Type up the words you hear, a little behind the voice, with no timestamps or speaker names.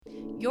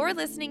You're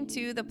listening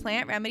to the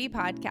Plant Remedy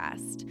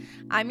Podcast.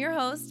 I'm your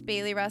host,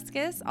 Bailey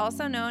Ruskis,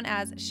 also known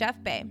as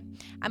Chef Bay.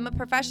 I'm a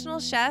professional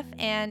chef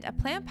and a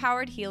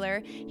plant-powered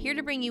healer, here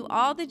to bring you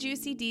all the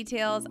juicy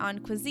details on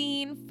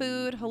cuisine,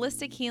 food,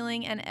 holistic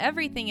healing, and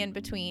everything in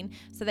between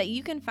so that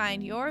you can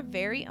find your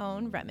very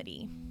own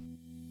remedy.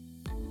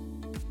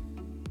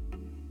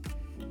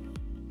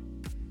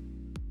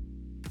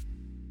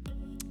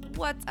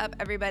 What's up,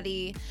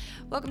 everybody?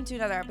 Welcome to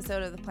another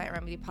episode of the Plant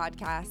Remedy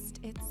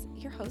Podcast. It's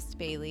your host,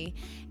 Bailey,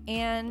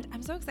 and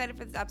I'm so excited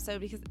for this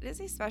episode because it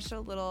is a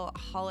special little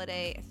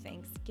holiday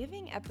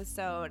Thanksgiving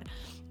episode.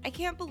 I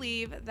can't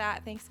believe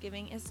that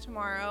Thanksgiving is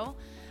tomorrow.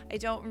 I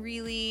don't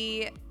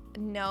really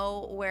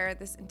know where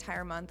this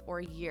entire month or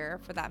year,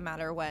 for that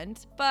matter,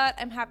 went, but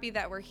I'm happy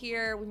that we're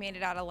here. We made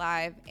it out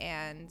alive,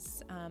 and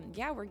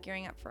we're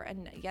gearing up for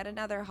yet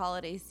another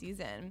holiday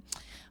season.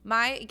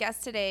 My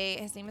guest today,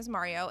 his name is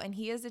Mario, and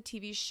he is a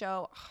TV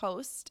show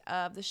host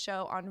of the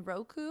show on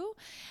Roku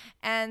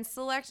and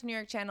select New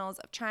York channels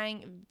of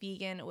Trying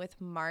Vegan with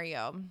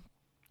Mario.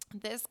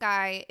 This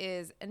guy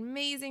is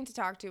amazing to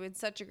talk to. It's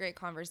such a great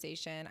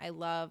conversation. I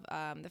love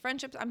the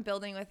friendships I'm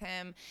building with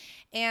him.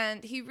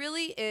 And he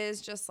really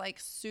is just like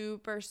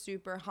super,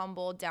 super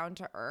humble, down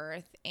to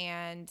earth.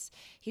 And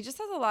he just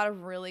has a lot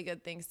of really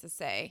good things to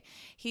say.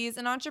 He's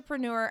an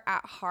entrepreneur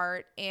at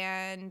heart.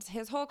 And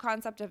his whole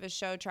concept of his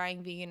show,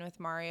 Trying Vegan with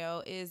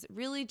Mario, is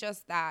really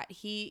just that.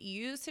 He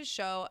used his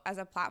show as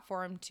a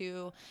platform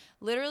to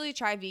literally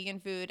try vegan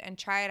food and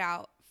try it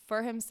out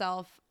for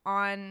himself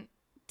on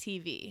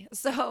TV.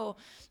 So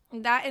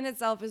that in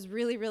itself is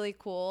really, really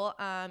cool.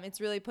 It's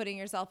really putting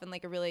yourself in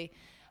like a really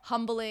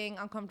humbling,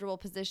 uncomfortable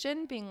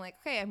position, being like,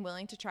 okay, I'm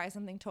willing to try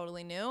something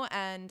totally new,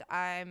 and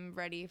I'm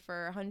ready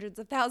for hundreds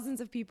of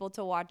thousands of people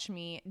to watch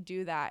me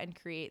do that and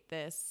create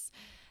this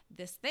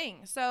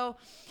thing. So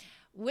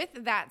with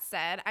that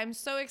said, I'm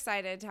so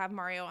excited to have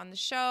Mario on the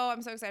show.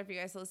 I'm so excited for you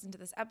guys to listen to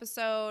this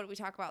episode. We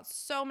talk about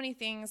so many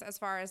things as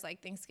far as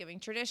like Thanksgiving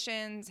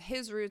traditions,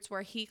 his roots,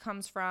 where he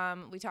comes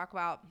from. We talk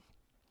about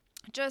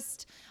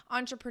just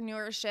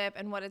entrepreneurship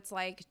and what it's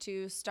like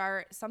to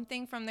start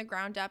something from the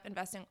ground up,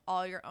 investing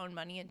all your own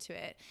money into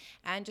it,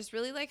 and just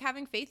really like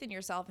having faith in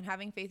yourself and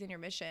having faith in your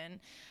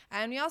mission.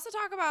 And we also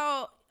talk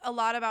about a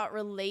lot about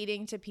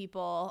relating to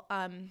people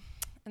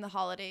in the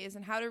holidays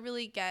and how to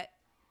really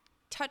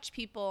touch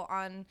people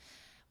on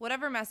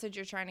whatever message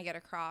you're trying to get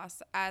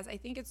across, as I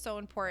think it's so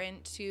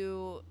important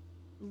to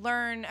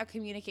learn a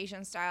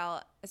communication style,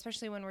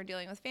 especially when we're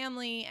dealing with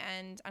family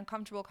and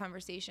uncomfortable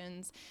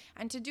conversations,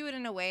 and to do it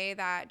in a way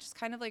that just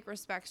kind of like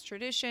respects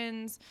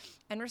traditions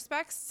and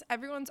respects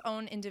everyone's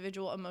own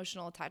individual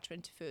emotional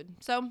attachment to food.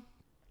 So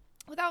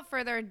without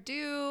further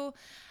ado,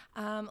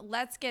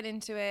 let's get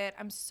into it.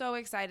 I'm so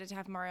excited to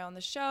have Mario on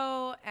the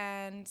show,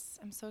 and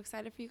I'm so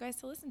excited for you guys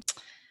to listen.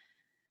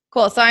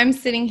 Cool. So I'm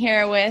sitting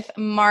here with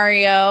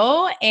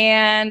Mario,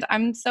 and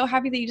I'm so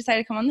happy that you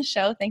decided to come on the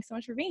show. Thanks so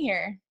much for being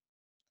here.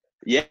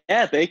 Yeah,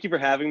 thank you for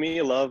having me.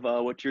 I love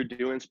what you're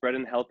doing,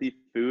 spreading healthy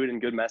food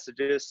and good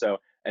messages. So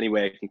any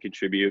way I can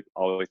contribute,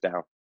 always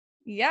down.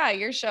 Yeah,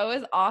 your show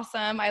is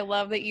awesome. I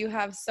love that you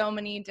have so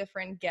many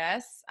different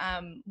guests.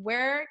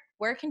 Where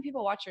can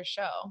people watch your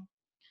show?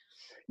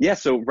 Yeah,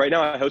 so right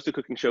now I host a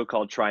cooking show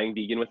called Trying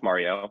Vegan with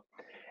Mario.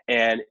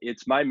 And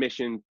it's my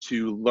mission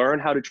to learn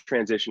how to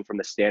transition from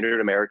the standard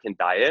American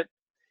diet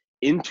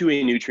into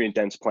a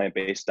nutrient-dense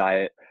plant-based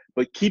diet,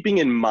 but keeping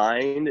in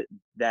mind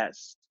that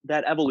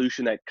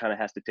evolution that kind of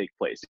has to take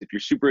place. If you're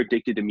super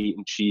addicted to meat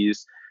and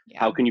cheese,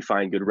 how can you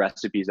find good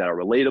recipes that are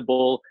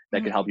relatable,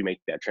 that can help you make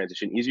that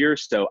transition easier?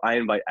 So I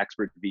invite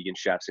expert vegan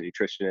chefs and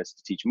nutritionists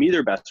to teach me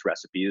their best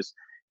recipes,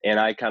 and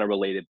I kind of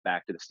relate it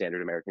back to the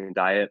standard American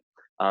diet.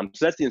 So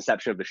that's the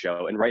inception of the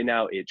show. And right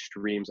now it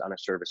streams on a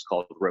service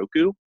called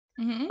Roku.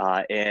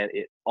 And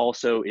it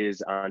also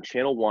is on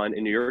Channel 1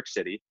 in New York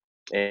City.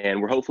 And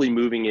we're hopefully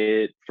moving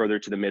it further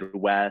to the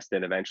Midwest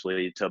and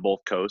eventually to both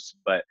coasts.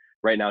 But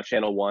right now,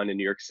 Channel 1 in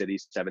New York City,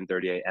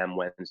 7:30 a.m.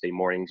 Wednesday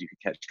mornings, you can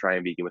catch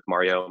Trying Vegan with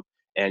Mario.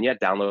 And yeah,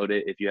 download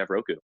it if you have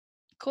Roku.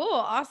 Cool.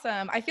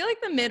 Awesome. I feel like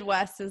the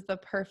Midwest is the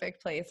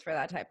perfect place for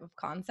that type of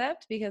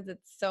concept because it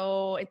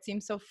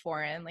seems so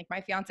foreign. Like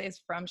my fiance is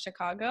from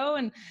Chicago,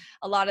 and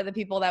a lot of the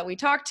people that we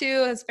talk to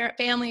as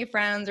family,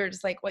 friends are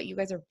just like, what, you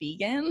guys are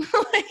vegan?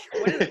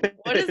 Like,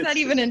 what does that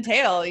even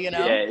entail? You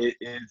know? Yeah,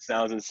 it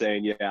sounds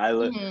insane. Yeah, I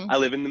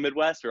live in the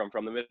Midwest, or I'm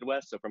from the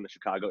Midwest, so from the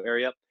Chicago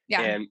area. Yeah.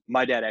 And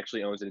my dad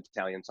actually owns an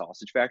Italian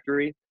sausage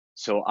factory.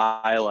 So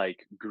I like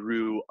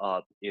grew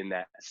up in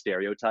that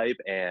stereotype,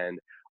 and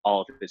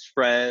all of his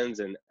friends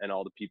and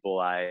all the people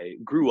I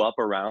grew up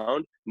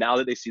around, now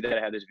that they see that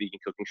I have this vegan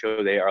cooking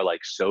show, they are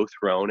like so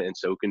thrown and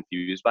so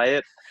confused by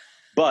it.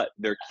 But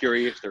they're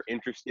curious, they're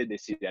interested, they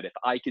see that if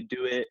I could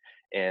do it,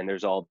 and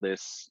there's all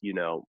this,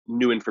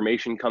 new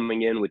information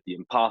coming in with the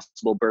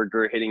Impossible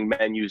Burger hitting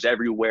menus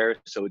everywhere.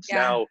 So it's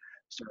now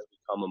starting to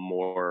become a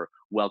more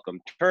welcome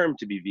term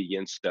to be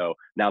vegan. So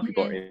now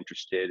people are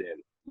interested in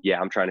yeah,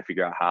 I'm trying to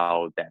figure out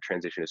how that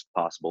transition is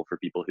possible for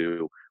people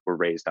who were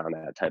raised on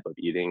that type of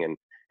eating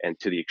and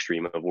to the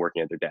extreme of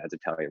working at their dad's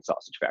Italian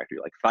sausage factory.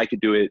 Like if I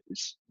could do it,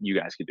 you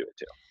guys could do it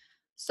too.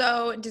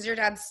 So does your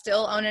dad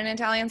still own an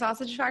Italian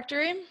sausage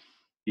factory?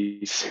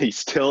 He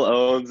still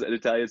owns an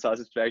Italian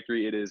sausage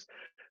factory. It is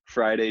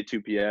Friday,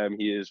 2 p.m.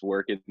 He is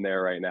working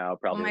there right now, Oh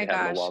probably my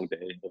having a gosh. long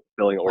day,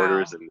 filling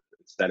orders Wow. and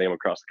sending them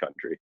across the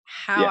country.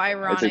 How Yeah,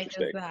 it's ironic is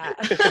interesting.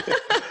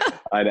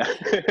 that? I know.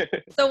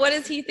 So what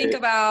does he think It-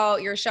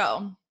 about your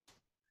show?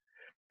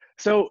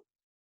 so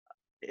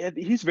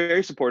he's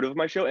very supportive of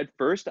my show. At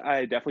first,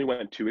 I definitely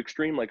went too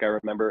extreme. Like I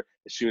remember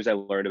as soon as I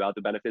learned about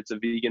the benefits of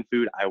vegan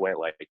food, I went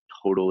like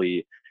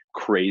totally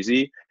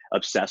crazy,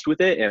 obsessed with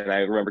it. And I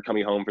remember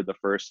coming home for the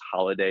first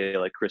holiday,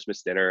 like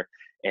Christmas dinner,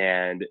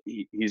 and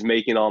he's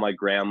making all my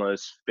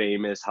grandma's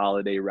famous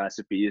holiday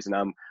recipes, and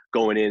I'm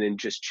going in and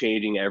just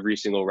changing every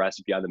single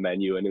recipe on the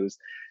menu. And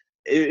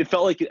it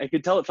felt like I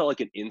could tell it felt like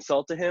an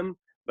insult to him,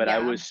 but I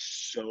Yeah. was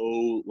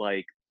so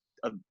like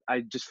I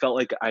just felt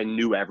like I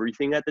knew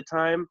everything at the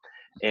time,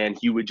 and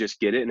he would just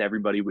get it, and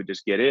everybody would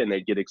just get it, and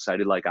they'd get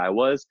excited like I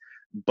was.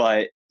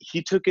 But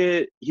he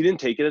didn't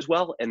take it as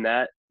well, and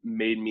that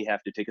made me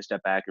have to take a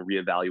step back and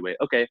reevaluate.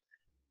 Okay,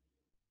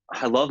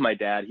 I love my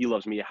dad. He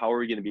loves me. How are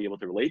we going to be able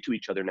to relate to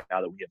each other now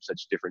that we have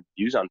such different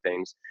views on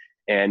things?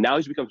 And now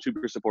he's become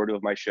super supportive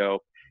of my show.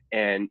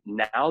 And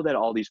now that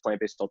all these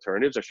plant-based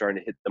alternatives are starting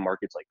to hit the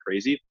markets like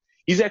crazy,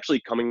 he's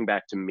actually coming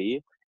back to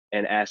me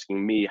and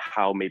asking me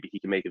how maybe he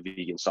can make a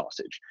vegan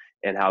sausage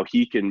and how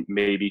he can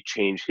maybe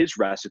change his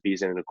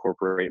recipes and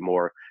incorporate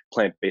more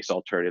plant-based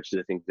alternatives to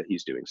the things that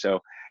he's doing.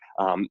 So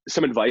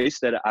some advice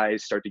that I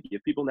start to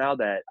give people now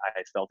that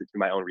I felt it through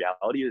my own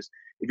reality is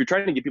if you're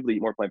trying to get people to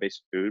eat more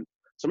plant-based food,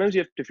 sometimes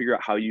you have to figure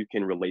out how you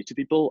can relate to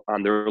people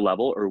on their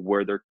level or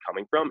where they're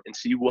coming from and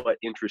see what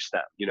interests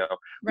them. We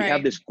have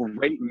Right. this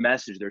great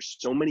message. There's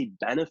so many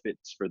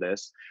benefits for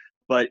this,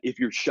 but if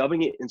you're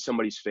shoving it in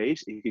somebody's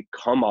face, it could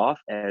come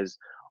off as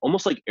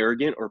almost like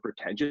arrogant or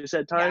pretentious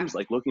at Yeah. times.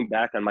 Like looking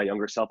back on my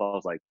younger self, I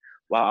was like,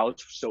 wow, I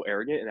was so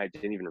arrogant and I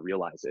didn't even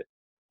realize it.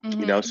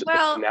 But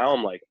Well, now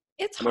I'm like,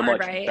 it's I'm a hard,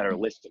 much right? better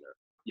listener.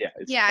 Yeah,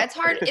 it's Yeah, tough. it's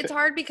hard. It's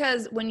hard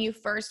because when you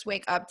first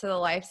wake up to the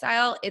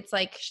lifestyle, it's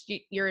like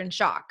you're in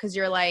shock because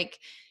you're like,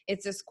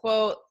 it's this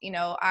quote,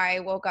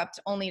 I woke up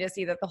only to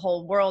see that the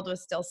whole world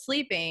was still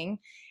sleeping.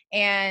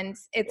 And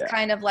it's Yeah,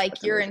 kind of like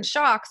that's you're in amazing.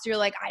 shock. So you're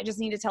like, I just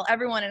need to tell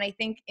everyone. And I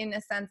think in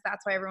a sense,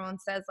 that's why everyone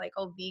says like,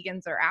 oh,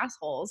 vegans are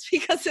assholes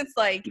because it's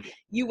like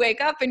you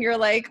wake up and you're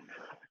like,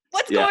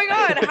 what's Yeah. going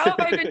on? How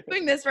have I been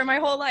doing this for my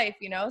whole life?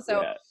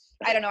 So Yeah.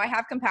 I don't know. I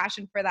have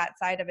compassion for that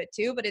side of it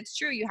too, but it's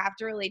true. You have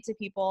to relate to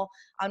people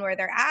on where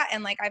they're at.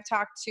 And like I've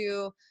talked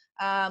to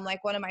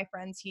like one of my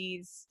friends,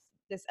 he's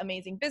this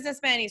amazing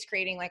businessman. He's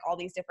creating like all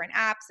these different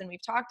apps, and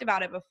we've talked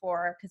about it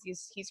before because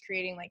he's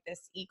creating like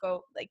this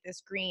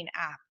green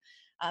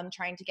app,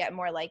 trying to get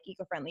more like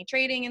eco-friendly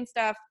trading and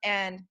stuff.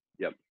 And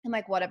Yep. I'm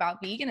like, what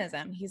about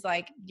veganism? He's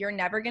like, you're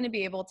never going to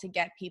be able to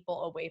get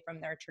people away from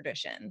their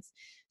traditions.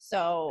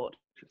 So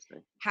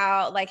Interesting.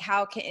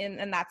 how can,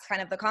 and that's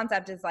kind of the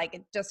concept is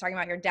like just talking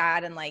about your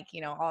dad and like,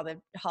 all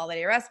the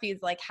holiday recipes,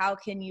 like how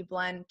can you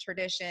blend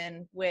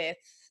tradition with,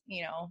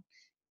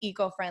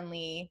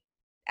 eco-friendly,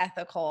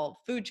 ethical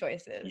food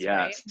choices,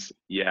 right? Yes.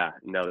 Yeah.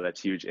 No,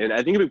 that's huge. And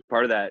I think a big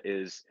part of that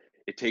is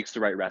it takes the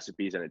right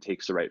recipes and it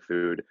takes the right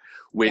food, Yeah.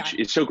 which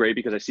is so great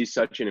because I see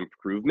such an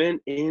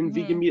improvement in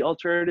vegan Hmm. meat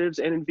alternatives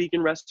and in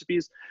vegan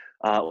recipes.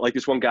 Like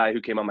this one guy who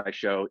came on my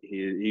show,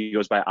 he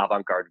goes by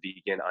Avant Garde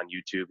Vegan on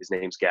YouTube. His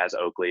name's Gaz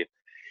Oakley.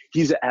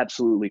 He's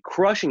absolutely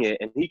crushing it.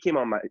 And he came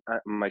on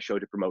my show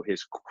to promote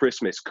his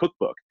Christmas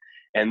cookbook.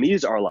 And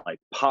these are like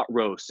pot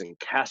roasts and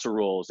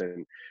casseroles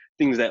and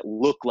things that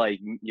look like,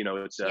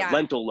 it's a Yeah.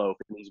 lentil loaf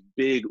and these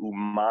big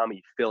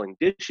umami filling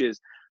dishes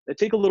that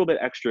take a little bit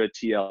extra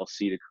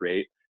TLC to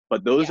create.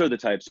 But those Yeah. are the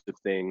types of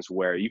things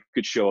where you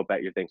could show up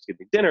at your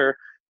Thanksgiving dinner,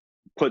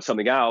 put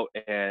something out,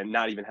 and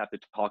not even have to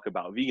talk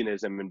about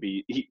veganism and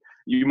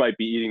you might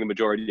be eating the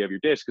majority of your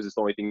dish because it's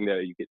the only thing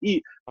that you can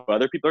eat. But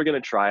other people are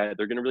going to try it.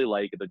 They're going to really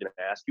like it. They're going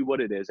to ask you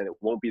what it is. And it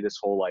won't be this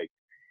whole like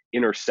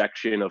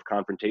intersection of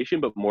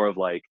confrontation, but more of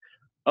like,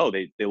 oh,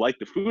 they like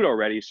the food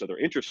already, so they're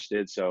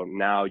interested. So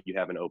now you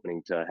have an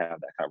opening to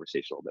have that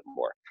conversation a little bit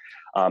more.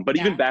 But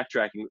even Yeah.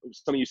 backtracking,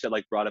 some of you said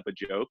like brought up a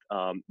joke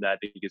that I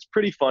think is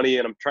pretty funny,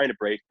 and I'm trying to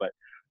break. But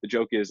the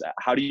joke is,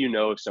 how do you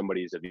know if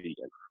somebody is a vegan?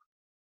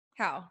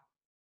 How?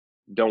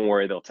 Don't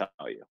worry, they'll tell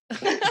you.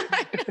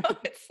 I know,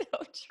 it's so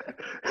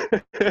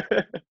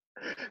true.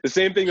 The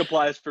same thing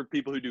applies for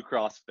people who do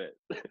CrossFit.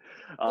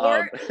 Or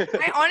Um,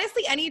 I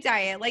honestly, any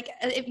diet, like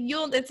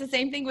it's the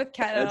same thing with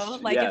that's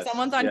keto. Like if yes,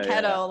 someone's on yeah.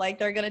 keto, like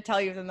they're going to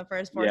tell you within the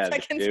first 4 Yeah,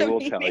 seconds they of will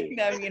tell meeting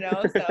you.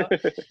 them. So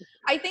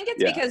I think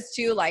it's Yeah, because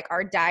too, like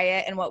our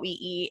diet and what we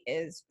eat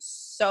is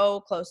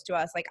so close to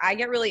us. Like I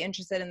get really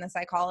interested in the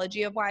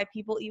psychology of why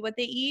people eat what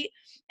they eat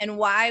and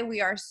why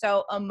we are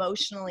so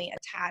emotionally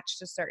attached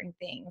to certain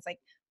things. Like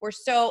we're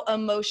so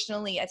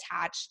emotionally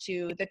attached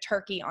to the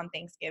turkey on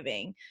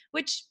Thanksgiving,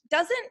 which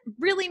doesn't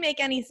really make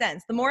any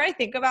sense. The more I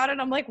think about it,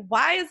 I'm like,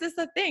 why is this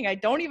a thing? I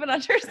don't even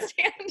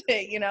understand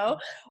it, you know?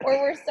 Or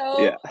we're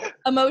so Yeah.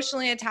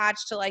 emotionally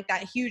attached to like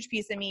that huge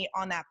piece of meat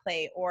on that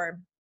plate, or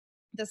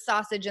the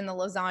sausage and the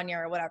lasagna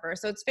or whatever.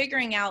 So it's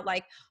figuring out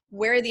like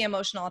where the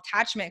emotional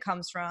attachment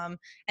comes from,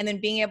 and then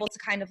being able to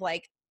kind of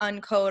like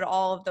uncode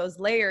all of those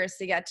layers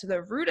to get to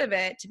the root of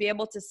it, to be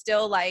able to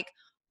still like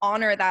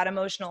honor that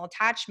emotional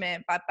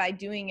attachment, but by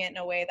doing it in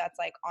a way that's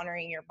like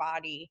honoring your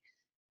body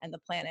and the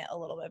planet a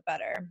little bit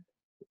better.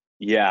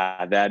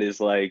 Yeah, that is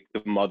like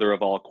the mother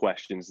of all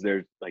questions.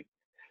 There's like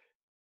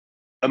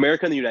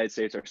America and the United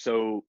States are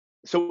so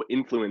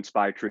influenced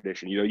by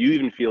tradition. You know, you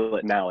even feel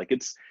it now. Like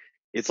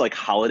it's like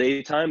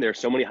holiday time. There are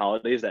so many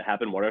holidays that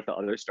happen one after the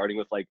other, starting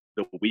with like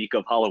the week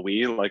of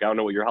Halloween. Like I don't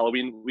know what your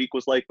Halloween week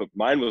was like, but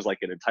mine was like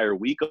an entire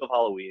week of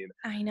Halloween.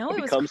 I know, That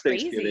it was becomes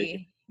Thanksgiving,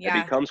 crazy. that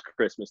Yeah. becomes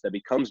Christmas, that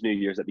becomes New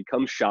Year's, that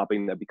becomes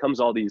shopping, that becomes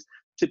all these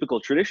typical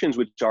traditions,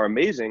 which are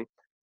amazing.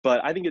 But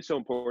I think it's so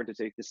important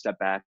to take a step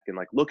back and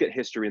like look at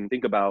history and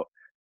think about,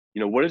 you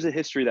know, what is the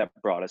history that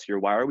brought us here?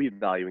 Why are we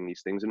valuing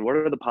these things? And what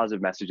are the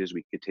positive messages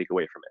we could take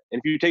away from it?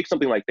 And if you take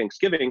something like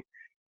Thanksgiving,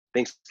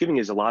 Thanksgiving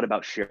is a lot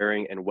about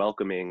sharing and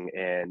welcoming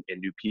and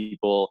new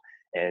people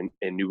and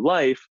new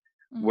life.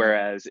 Mhm.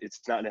 Whereas it's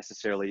not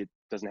necessarily, it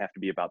doesn't have to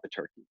be about the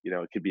turkey. You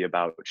know, it could be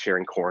about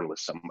sharing corn with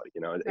somebody.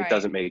 You know, it Right.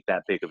 doesn't make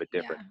that big of a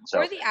Yeah. difference.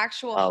 Or So, the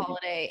actual um,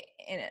 holiday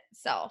in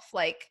itself.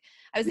 Like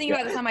I was thinking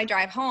about this yeah. on my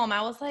drive home.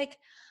 I was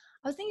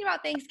thinking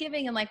about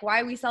Thanksgiving and like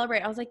why we celebrate.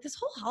 I was like, this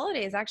whole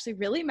holiday is actually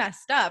really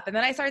messed up. And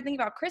then I started thinking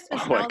about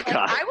Christmas Oh and I my was like,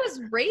 God. I was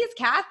raised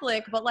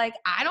Catholic, but like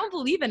I don't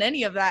believe in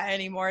any of that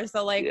anymore.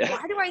 So like, Yeah,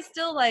 why do I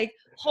still like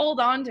hold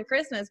on to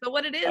Christmas? But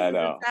what it I is it's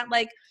know. that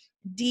like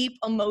deep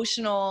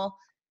emotional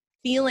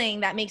feeling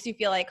that makes you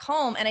feel like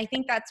home. And I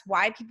think that's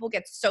why people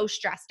get so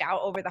stressed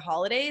out over the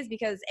holidays,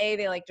 because A,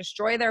 they like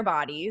destroy their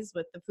bodies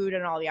with the food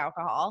and all the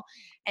alcohol.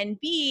 And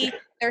B,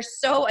 they're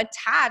so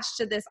attached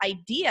to this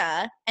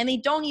idea and they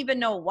don't even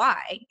know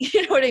why.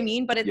 You know what I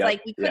mean? But it's Yep.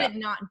 like we Yeah. couldn't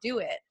not do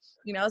it,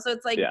 you know? So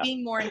it's like Yeah.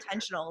 being more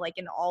intentional, like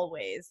in all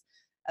ways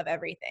of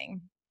everything.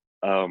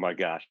 Oh my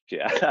gosh,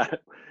 yeah.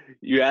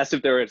 You asked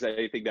if there was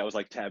anything that was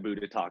like taboo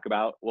to talk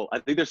about. Well, I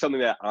think there's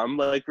something that I'm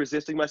like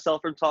resisting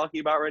myself from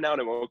talking about right now,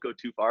 and I won't go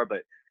too far,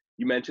 but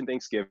you mentioned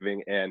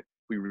Thanksgiving, and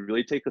we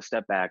really take a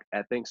step back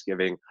at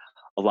Thanksgiving.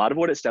 A lot of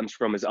what it stems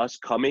from is us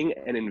coming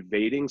and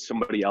invading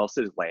somebody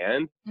else's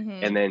land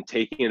and Hmm. then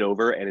taking it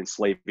over and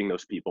enslaving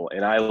those people.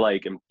 And I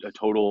like am a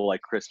total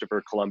like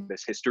Christopher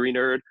Columbus history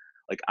nerd.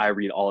 Like I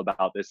read all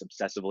about this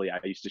obsessively. I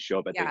used to show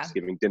up at Yeah.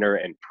 Thanksgiving dinner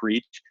and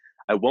preach.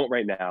 I won't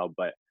right now,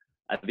 but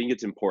I think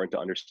it's important to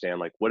understand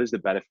like what is the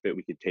benefit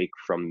we could take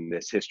from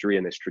this history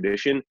and this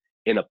tradition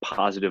in a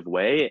positive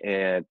way.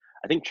 And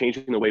I think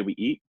changing the way we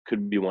eat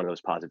could be one of those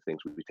positive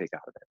things we take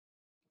out of it.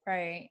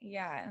 Right.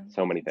 Yeah.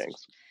 So many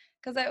things.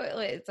 Because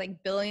it's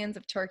like billions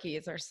of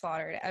turkeys are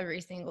slaughtered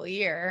every single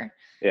year.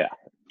 Yeah.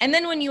 And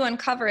then when you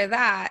uncover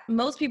that,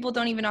 most people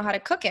don't even know how to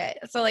cook it.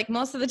 So like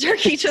most of the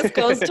turkey just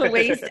goes to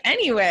waste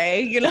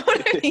anyway. You know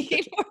what I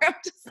mean? Where I'm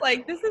just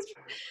like, this is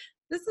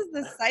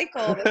the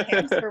cycle, this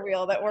hamster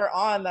wheel that we're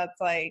on. That's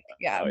like,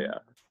 yeah, Oh yeah,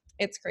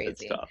 it's it's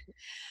crazy. tough.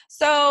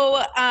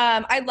 So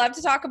I'd love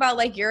to talk about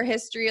like your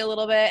history a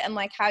little bit and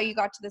like how you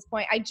got to this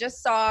point. I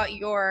just saw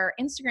your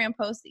Instagram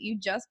post that you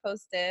just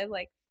posted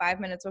like 5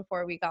 minutes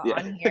before we got Yeah.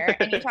 on here,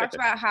 and you talked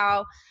about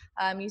how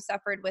you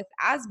suffered with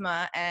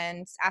asthma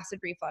and acid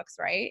reflux,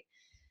 right? Yep.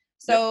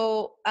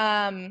 So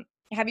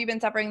have you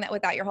been suffering that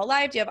with that your whole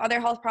life? Do you have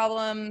other health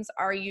problems?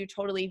 Are you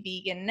totally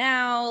vegan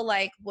now?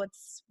 Like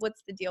what's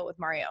the deal with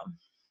Mario?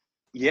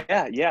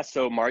 Yeah, yeah.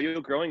 So Mario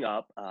growing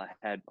up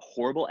had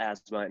horrible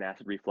asthma and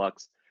acid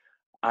reflux.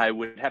 I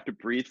would have to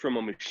breathe from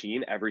a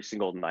machine every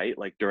single night,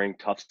 like during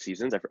tough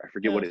seasons. I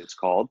forget what Ugh, it's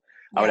called.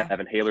 I would yeah, have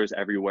inhalers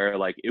everywhere.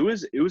 Like it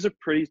was a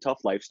pretty tough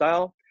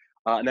lifestyle.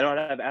 And then I would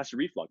have acid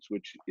reflux,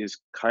 which is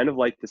kind of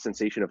like the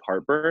sensation of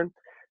heartburn.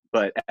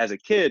 But as a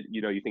kid,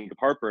 you know, you think of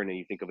heartburn and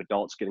you think of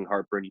adults getting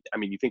heartburn. I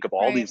mean, you think of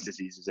all right. these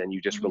diseases and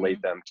you just Hmm.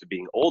 relate them to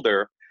being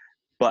older.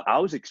 But I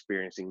was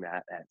experiencing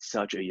that at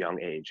such a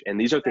young age. And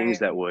these are things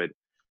Right. that would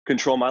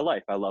control my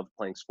life. I love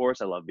playing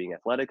sports. I love being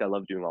athletic. I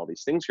love doing all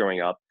these things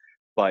growing up,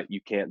 but you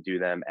can't do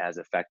them as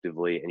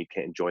effectively and you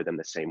can't enjoy them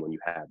the same when you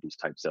have these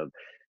types of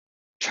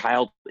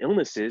child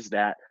illnesses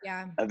that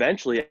Yeah.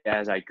 eventually,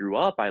 as I grew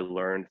up, I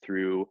learned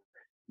through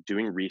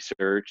doing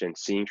research and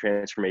seeing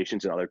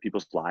transformations in other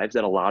people's lives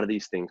that a lot of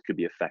these things could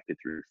be affected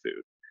through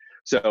food.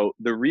 So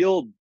the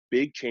real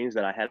big change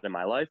that I had in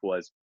my life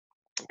was,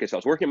 okay, so I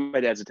was working at my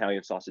dad's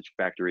Italian sausage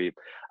factory.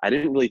 I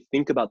didn't really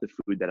think about the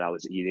food that I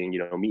was eating.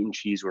 You know, meat and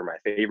cheese were my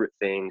favorite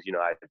things. You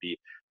know, I'd be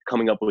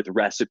coming up with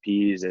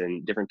recipes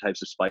and different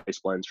types of spice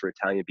blends for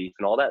Italian beef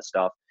and all that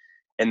stuff.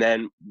 And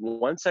then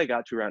once I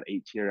got to around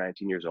 18 or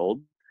 19 years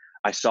old,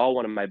 I saw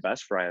one of my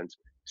best friends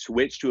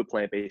switch to a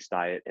plant-based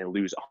diet and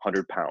lose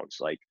 100 pounds,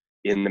 like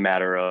in the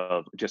matter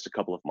of just a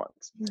couple of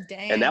months.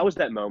 And that Dang. was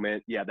that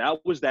moment. Yeah, that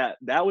was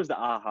the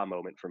aha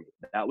moment for me.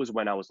 That was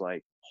when I was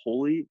like,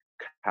 holy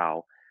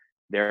cow,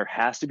 there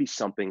has to be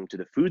something to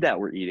the food that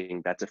we're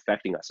eating that's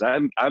affecting us.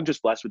 I'm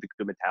just blessed with a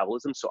good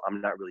metabolism, so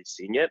I'm not really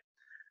seeing it.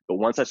 But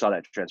once I saw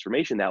that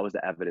transformation, that was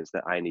the evidence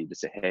that I need to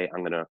say, hey,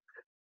 I'm going to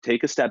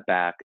take a step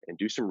back and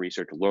do some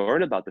research,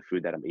 learn about the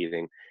food that I'm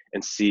eating,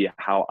 and see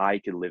how I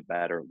can live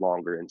better,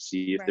 longer, and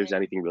see if there's Right.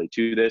 anything really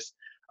to this.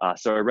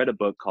 So I read a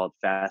book called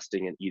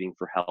Fasting and Eating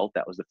for Health.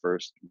 That was the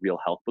first real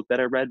health book that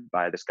I read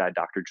by this guy,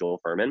 Dr. Joel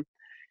Furman.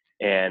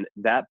 And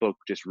that book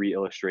just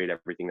re-illustrated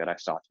everything that I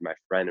saw through my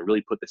friend and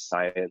really put the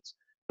science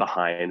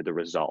behind the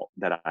result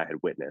that I had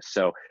witnessed.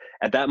 So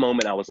at that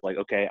moment, I was like,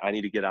 okay, I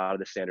need to get out of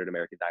the standard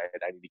American diet.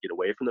 I need to get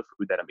away from the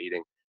food that I'm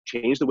eating,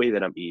 change the way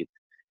that I'm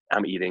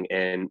eating,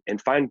 and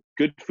find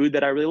good food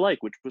that I really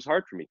like, which was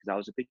hard for me because I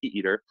was a picky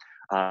eater.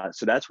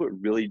 So that's what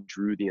really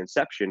drew the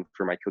inception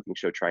for my cooking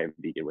show, Try and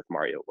Vegan with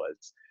Mario,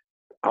 was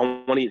I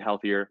want to eat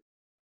healthier.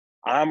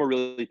 I'm a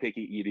really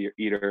picky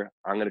eater.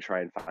 I'm going to try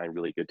and find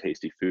really good,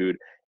 tasty food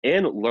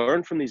and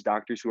learn from these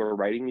doctors who are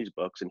writing these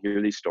books and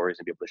hear these stories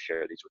and be able to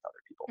share these with other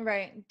people.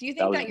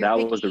 Right.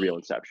 That was the real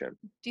inception.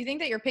 Do you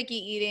think that your picky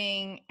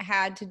eating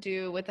had to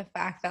do with the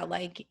fact that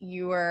like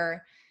you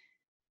were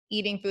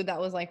eating food that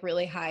was like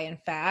really high in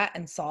fat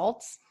and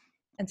salts?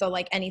 And so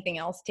like anything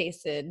else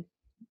tasted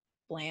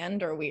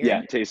bland or Yeah,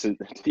 weird? tasted.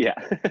 Yeah,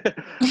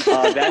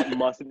 that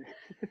must.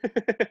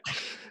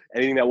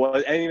 Anything that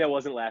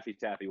wasn't Laffy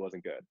Taffy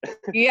wasn't good.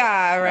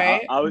 Yeah, No,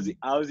 right. I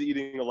was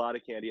eating a lot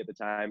of candy at the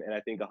time, and I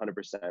think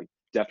 100%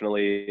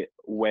 definitely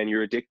when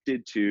you're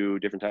addicted to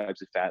different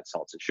types of fat,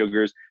 salts, and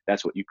sugars,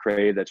 that's what you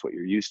crave. That's what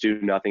you're used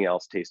to. Nothing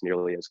else tastes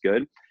nearly as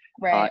good.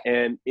 Right.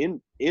 And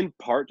in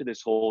part to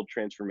this whole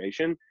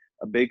transformation,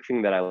 a big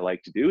thing that I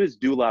like to do is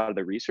do a lot of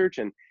the research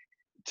and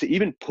to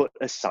even put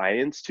a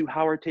science to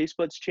how our taste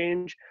buds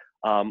change.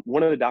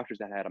 One of the doctors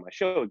that I had on my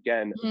show,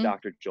 again, Mhm.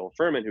 Dr. Joel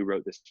Furman, who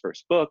wrote this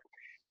first book,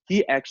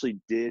 he actually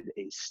did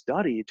a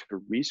study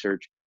to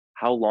research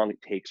how long it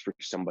takes for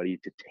somebody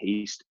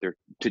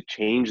to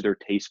change their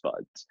taste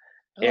buds.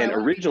 Oh, I And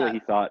want to read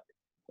that.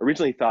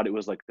 originally he thought it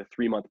was like the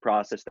 3-month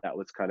process. That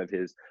was kind of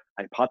his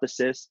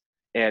hypothesis.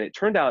 And it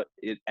turned out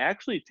it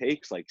actually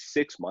takes like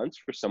 6 months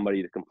for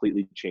somebody to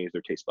completely change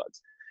their taste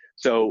buds.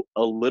 So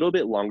a little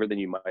bit longer than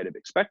you might have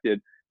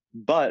expected.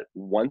 But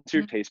once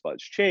your Mhm. taste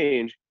buds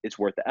change, it's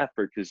worth the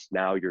effort because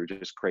now you're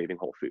just craving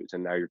whole foods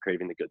and now you're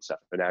craving the good stuff.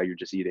 And now you're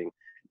just eating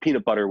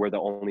peanut butter where the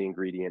only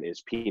ingredient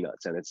is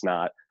peanuts and it's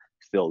not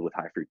filled with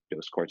high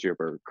fructose corn syrup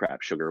or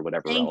crap sugar or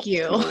whatever Thank else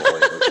you. canola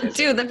oil is.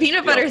 Dude, the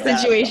peanut butter That stuff.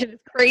 situation is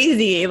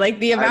crazy. Like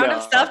the I amount of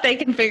know. stuff they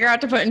can figure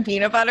out to put in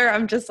peanut butter,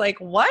 I'm just like,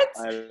 what?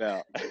 I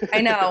know.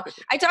 I know.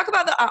 I talk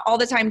about that all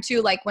the time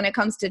too. Like when it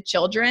comes to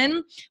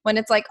children, when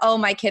it's like, oh,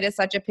 my kid is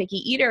such a picky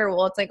eater.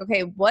 Well, it's like,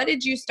 okay, what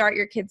did you start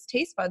your kid's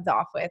taste buds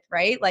off with,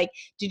 right? Like,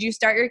 did you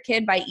start your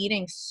kid by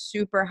eating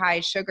super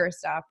high sugar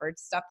stuff or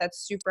stuff that's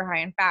super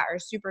high in fat or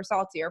super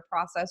salty or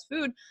processed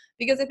food?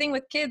 Because the thing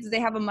with kids is they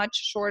have a much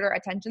shorter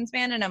attention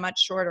span and a much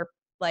shorter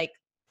like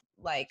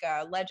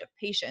ledge of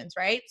patience,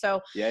 right? So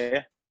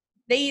Yeah.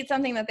 they eat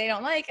something that they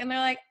don't like and they're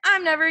like,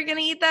 I'm never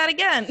gonna eat that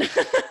again.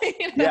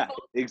 You know? Yeah,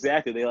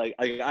 exactly. They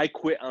I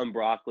quit on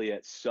broccoli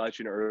at such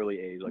an early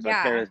age. Like my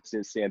Yeah. parents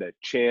didn't stand a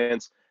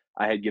chance.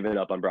 I had given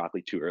up on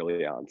broccoli too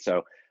early on.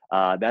 So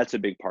that's a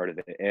big part of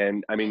it.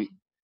 And I mean,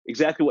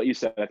 exactly what you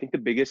said. I think the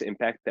biggest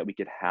impact that we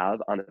could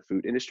have on the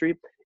food industry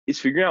is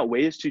figuring out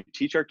ways to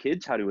teach our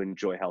kids how to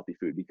enjoy healthy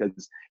food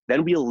because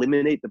then we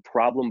eliminate the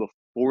problem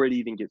before it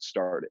even gets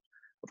started.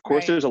 Of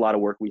course, Right. there's a lot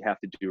of work we have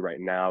to do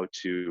right now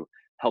to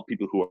help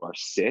people who are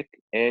sick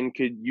and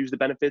could use the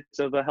benefits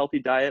of a healthy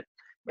diet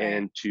Right.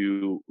 and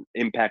to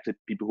impact the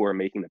people who are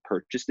making the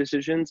purchase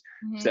decisions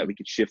so that Mhm. we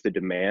could shift the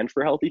demand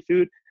for healthy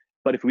food.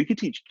 But if we could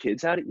teach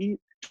kids how to eat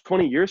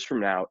 20 years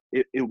from now,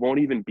 it won't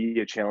even be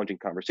a challenging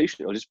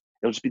conversation. It'll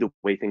just be the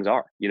way things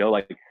are.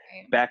 Like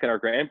Right. back in our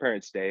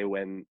grandparents' day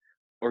when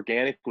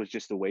organic was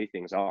just the way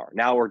things are.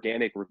 Now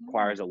organic Yeah.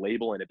 requires a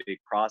label and a big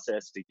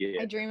process to I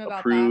get dream about that.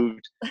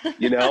 approved.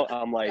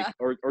 I'm like,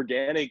 Yeah.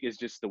 organic is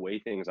just the way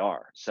things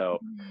are. So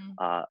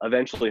Mhm.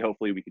 eventually,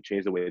 hopefully, we can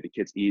change the way the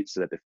kids eat so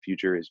that the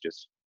future is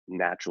just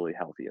naturally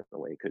healthy in the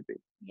way it could be.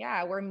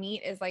 Yeah, where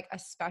meat is like a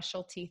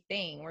specialty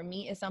thing, where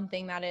meat is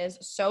something that is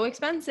so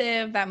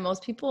expensive that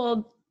most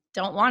people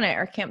don't want it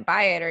or can't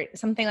buy it or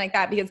something like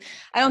that. Because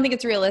I don't think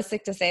it's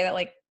realistic to say that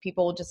like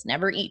people will just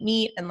never eat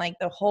meat and like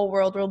the whole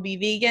world will be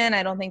vegan.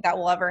 I don't think that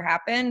will ever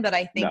happen. But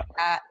I think No.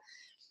 that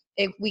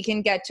if we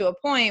can get to a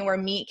point where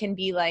meat can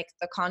be like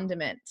the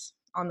condiment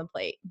on the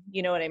plate,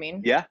 you know what I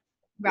mean? Yeah.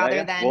 Yeah. Rather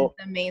Yeah. than Well,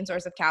 the main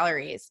source of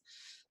calories.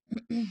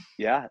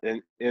 yeah.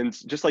 And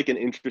just like an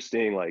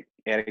interesting like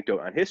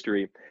anecdote on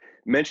history,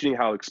 mentioning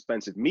how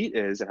expensive meat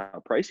is and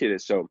how pricey it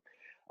is. So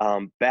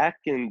back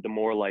in the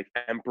more like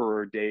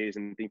emperor days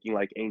and thinking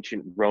like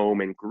ancient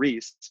Rome and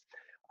Greece,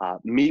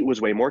 meat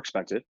was way more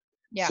expensive.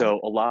 Yeah. So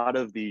a lot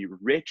of the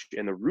rich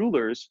and the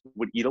rulers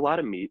would eat a lot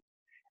of meat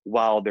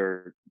while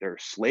their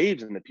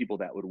slaves and the people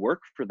that would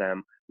work for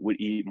them would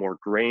eat more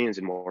grains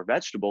and more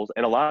vegetables.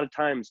 And a lot of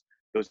times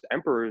those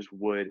emperors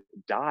would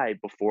die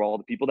before all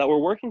the people that were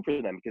working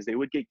for them, because they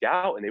would get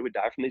gout and they would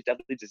die from these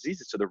deadly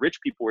diseases. So the rich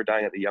people were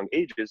dying at the young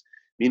ages.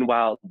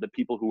 Meanwhile, the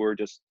people who were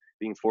just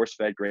being force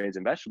fed grains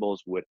and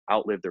vegetables would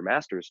outlive their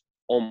masters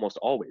almost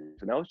always.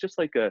 And that was just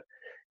like a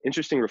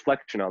interesting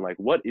reflection on like,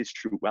 what is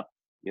true wealth?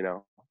 You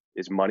know,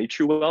 is money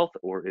true wealth,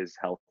 or is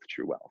health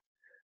true wealth?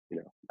 You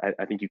know,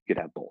 I think you could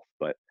have both,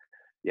 but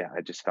yeah,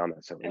 I just found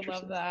that so I love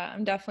interesting. that.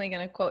 I'm definitely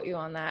going to quote you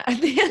on that at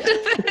the end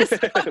of this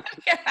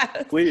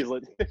podcast. Please,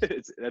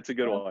 that's a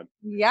good one.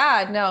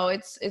 Yeah, no,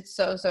 it's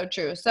so, so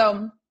true.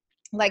 So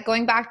like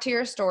going back to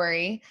your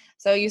story,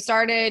 so you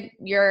started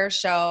your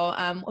show.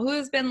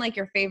 Who's been like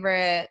your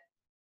favorite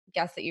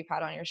guest that you've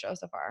had on your show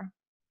so far?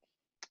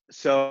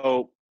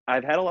 So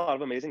I've had a lot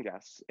of amazing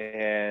guests,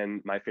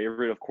 and my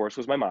favorite, of course,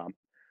 was my mom.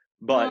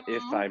 But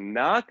if Aw. I'm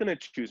not gonna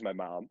choose my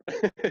mom,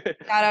 Shout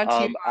out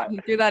to you, mom. He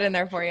threw that in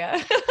there for you.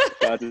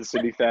 shout out to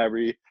Cindy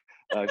Fabbri.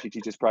 She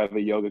teaches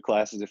private yoga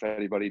classes if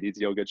anybody needs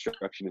yoga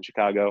instruction in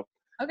Chicago.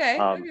 Okay.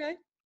 Um, Okay.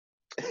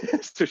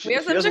 so We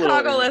have she some has a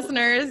Chicago little,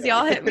 listeners.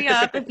 Y'all hit me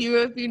up if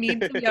you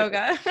need some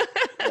yoga.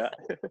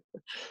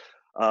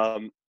 yeah.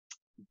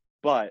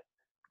 But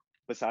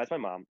besides my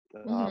mom,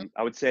 Mhm.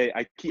 I would say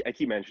I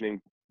keep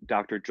mentioning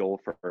Dr.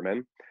 Joel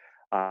Furman.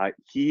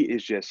 He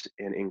is just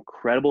an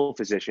incredible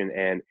physician,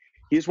 and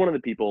he's one of the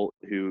people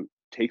who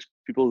takes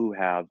people who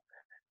have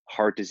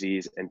heart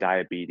disease and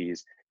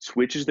diabetes,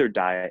 switches their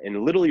diet,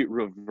 and literally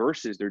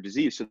reverses their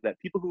disease, so that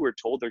people who are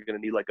told they're going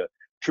to need like a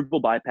triple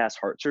bypass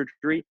heart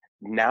surgery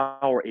now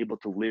are able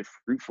to live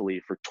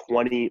fruitfully for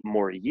 20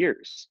 more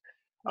years.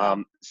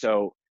 Wow.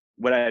 So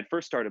when I had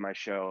first started my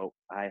show,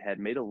 I had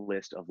made a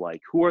list of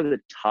like, who are the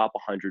top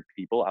 100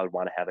 people I would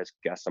want to have as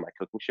guests on my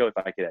cooking show if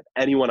I could have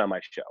anyone on my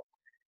show.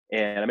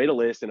 And I made a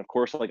list, and of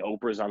course, like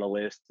Oprah's on the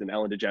list, and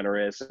Ellen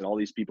DeGeneres, and all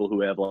these people who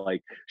have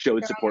like showed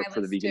You're on support my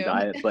for the list vegan too.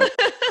 diet.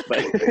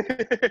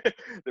 But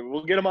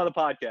we'll get them on the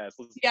podcast.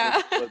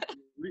 Yeah.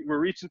 We're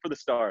reaching for the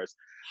stars.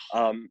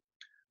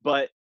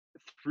 But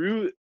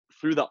through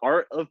the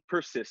art of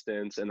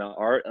persistence and the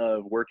art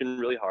of working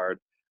really hard,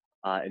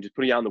 and just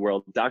putting it out in the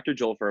world, Dr.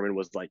 Joel Furman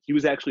was like, he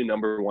was actually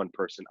number one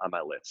person on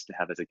my list to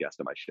have as a guest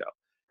on my show,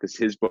 because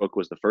his book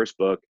was the first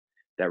book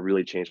that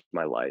really changed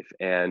my life.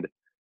 And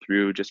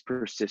through just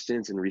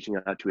persistence and reaching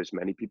out to as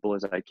many people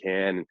as I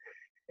can,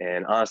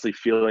 and honestly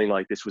feeling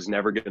like this was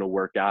never going to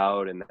work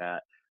out, and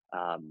that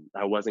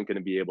I wasn't going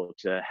to be able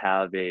to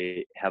have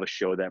a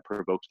show that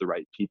provoked the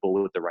right people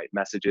with the right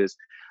messages.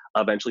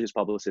 Eventually, his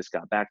publicist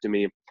got back to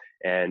me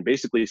and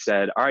basically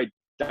said, "All right,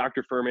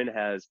 Dr. Furman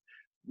has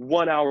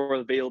 1 hour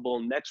available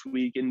next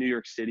week in New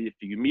York City. If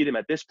you meet him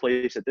at this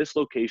place, at this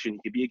location, he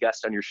could be a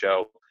guest on your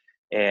show."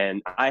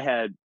 And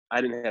I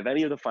didn't have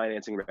any of the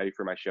financing ready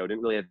for my show.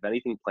 Didn't really have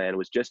anything planned. It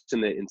was just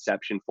in the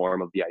inception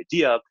form of the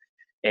idea,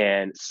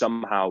 and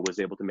somehow was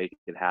able to make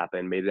it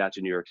happen, made it out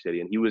to New York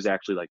City. And he was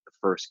actually like the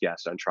first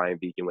guest on Trying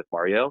Vegan with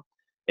Mario.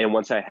 And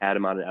once I had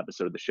him on an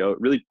episode of the show, it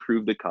really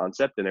proved the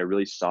concept, and I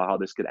really saw how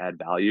this could add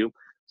value.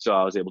 So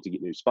I was able to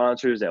get new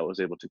sponsors. I was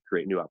able to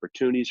create new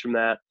opportunities from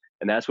that.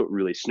 And that's what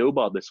really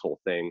snowballed this whole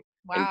thing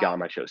and Wow. got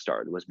my show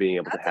started, was being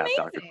able That's to have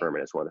Dr. amazing.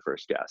 Furman as one of the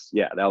first guests.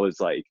 Yeah, that was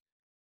like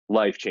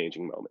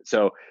life-changing moment.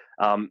 So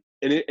an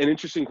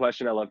interesting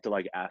question I love to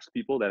like ask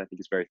people that I think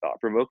is very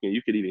thought-provoking,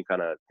 you could even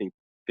kind of think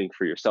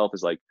for yourself,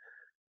 is like,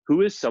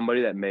 who is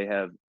somebody that may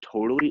have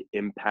totally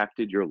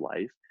impacted your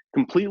life,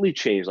 completely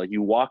changed, like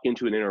you walk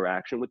into an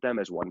interaction with them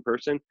as one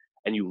person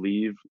and you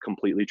leave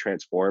completely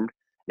transformed,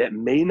 that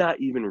may not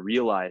even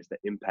realize the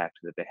impact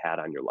that they had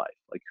on your life?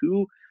 Like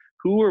who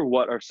or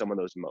what are some of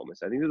those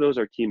moments? I think that those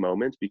are key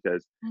moments,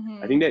 because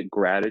I think Mhm. that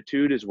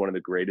gratitude is one of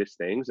the greatest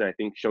things. And I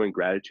think showing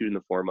gratitude in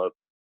the form of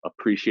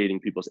appreciating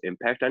people's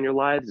impact on your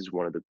lives is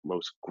one of the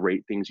most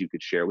great things you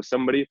could share with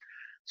somebody.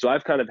 So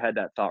I've kind of had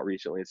that thought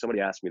recently, and somebody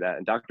asked me that,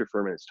 and Dr.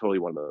 Furman is totally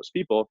one of those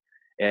people.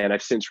 And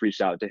I've since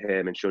reached out to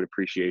him and showed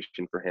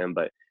appreciation for him,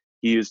 but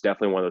he is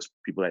definitely one of those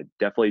people that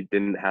definitely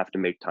didn't have to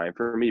make time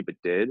for me, but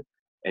did,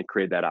 and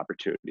create that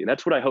opportunity. And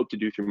that's what I hope to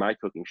do through my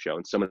cooking show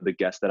and some of the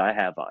guests that I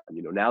have on.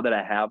 You know, now that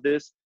I have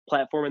this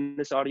platform and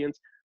this audience,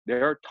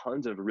 there are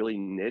tons of really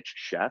niche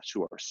chefs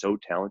who are so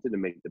talented to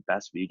make the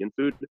best vegan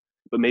food,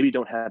 but maybe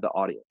don't have the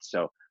audience.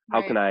 So how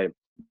Right. can I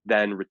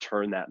then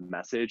return that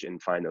message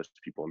and find those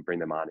people and bring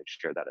them on and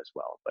share that as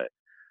well? But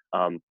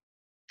um,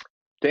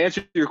 to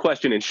answer your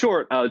question in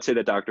short, I would say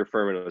that Dr.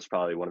 Furman was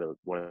probably one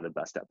of the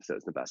best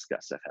episodes, the best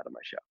guests I've had on my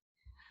show.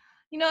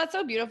 You know, it's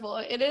so beautiful.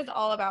 It is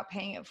all about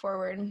paying it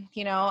forward.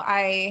 You know,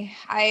 I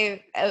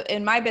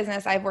in my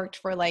business, I've worked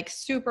for like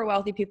super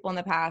wealthy people in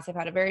the past. I've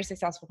had a very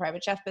successful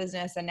private chef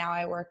business, and now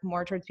I work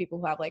more towards people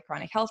who have like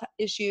chronic health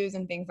issues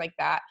and things like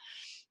that.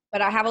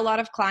 But I have a lot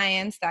of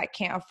clients that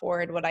can't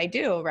afford what I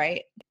do,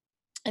 right?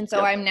 And so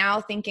Yep. I'm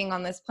now thinking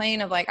on this plane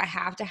of like, I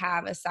have to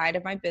have a side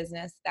of my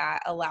business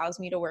that allows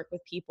me to work with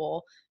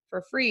people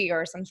for free,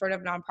 or some sort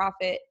of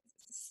nonprofit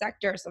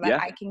sector, so that Yeah.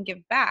 I can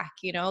give back,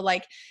 you know,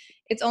 like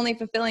it's only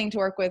fulfilling to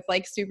work with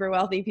like super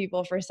wealthy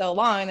people for so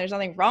long. And there's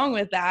nothing wrong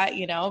with that,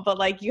 you know, but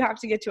like you have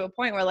to get to a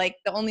point where like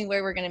the only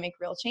way we're going to make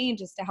real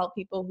change is to help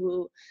people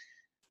who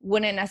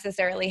wouldn't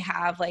necessarily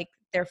have like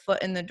their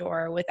foot in the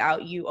door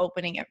without you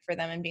opening it for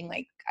them and being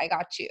like, I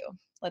got you,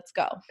 let's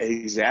go.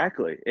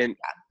 Exactly. And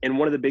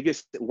one of the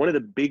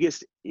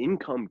biggest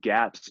income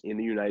gaps in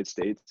the United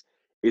States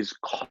is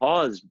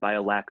caused by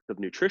a lack of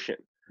nutrition.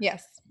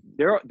 Yes.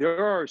 There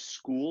are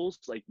schools,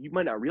 like, you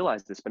might not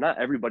realize this, but not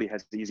everybody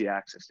has easy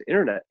access to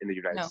internet in the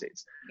United No.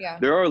 States. Yeah.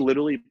 There are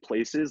literally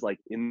places like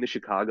in the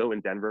Chicago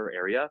and Denver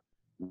area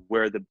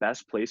where the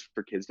best place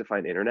for kids to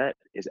find internet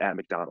is at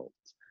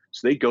McDonald's.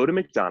 So they go to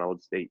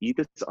McDonald's, they eat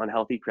this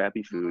unhealthy,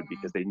 crappy food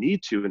because they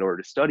need to in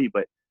order to study,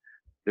 but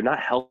they're not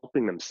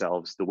helping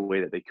themselves the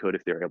way that they could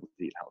if they're able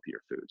to eat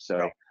healthier food. So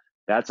Right.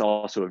 that's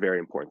also a very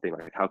important thing.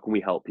 Like, how can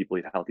we help people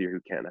eat healthier who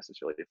can't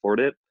necessarily afford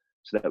it,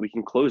 so that we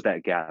can close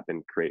that gap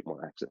and create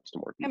more access to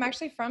more people? I'm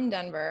actually from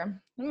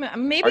Denver. Are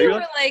Maybe you we're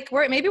really? like,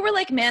 or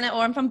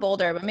I'm from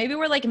Boulder, but maybe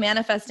we're like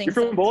manifesting You're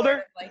some from sort Boulder?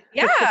 of like,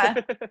 yeah,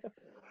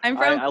 I'm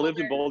from I lived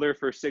in Boulder. Boulder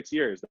for 6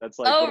 years. That's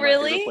like Oh, one of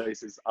my favorite really?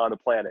 places on the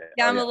planet.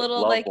 Yeah, Oh I'm a yeah,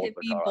 little love like Boulder,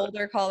 hippie Colorado.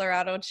 Boulder,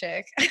 Colorado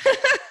chick.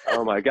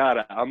 Oh my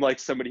God, I'm like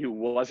somebody who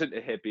wasn't a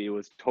hippie,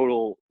 was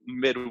total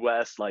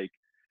Midwest, like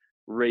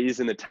raised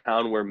in the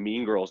town where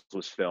Mean Girls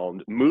was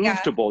filmed, moved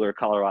Yeah. to Boulder,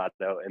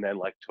 Colorado, and then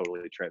like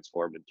totally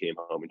transformed and came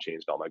home and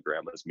changed all my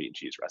grandma's meat and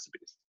cheese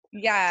recipes.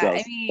 Yeah, So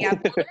I mean, yeah,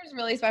 Boulder is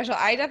really special.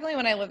 I definitely,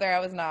 when I lived there, I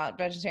was not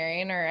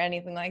vegetarian or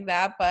anything like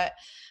that, but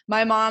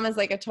my mom is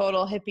like a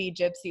total hippie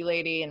gypsy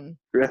lady, and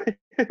really,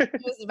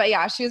 but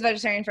yeah, she was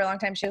vegetarian for a long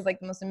time. She has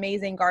like the most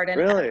amazing garden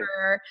really,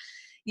 ever.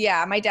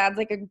 Yeah, my dad's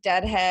like a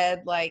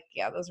deadhead. Like,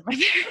 yeah, those are my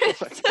oh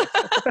parents. my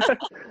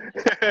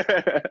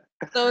God.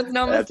 So it's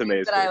no That's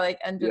mistake that I amazing. like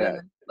ended in Yeah,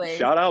 this place.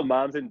 shout out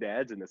moms and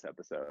dads in this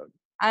episode.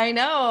 I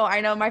know.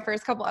 My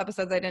first couple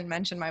episodes, I didn't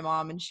mention my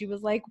mom, and she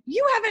was like,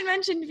 "You haven't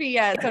mentioned me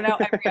yet." So now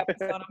every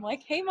episode, I'm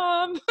like, "Hey,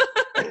 mom."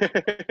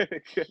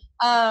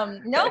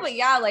 No, but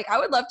yeah, like I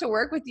would love to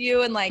work with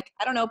you and like,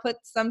 I don't know, put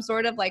some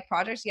sort of like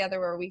project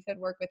together where we could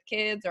work with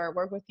kids or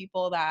work with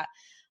people that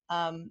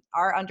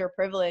are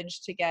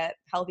underprivileged to get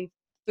healthy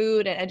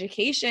food and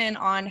education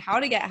on how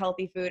to get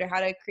healthy food or how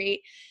to create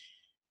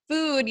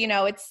food.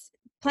 It's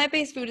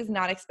plant-based food is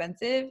not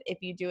expensive if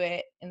you do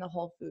it in the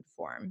whole food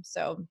form.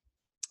 So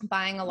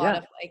buying a lot Yeah,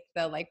 of like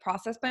the like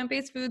processed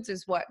plant-based foods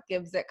is what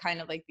gives it kind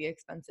of like the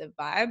expensive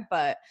vibe.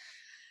 But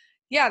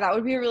yeah, that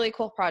would be a really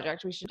cool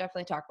project. We should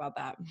definitely talk about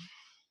that.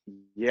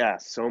 yeah,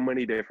 so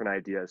many different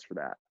ideas for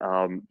that.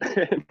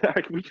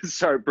 We can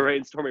start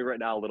brainstorming right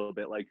now a little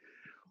bit. Like,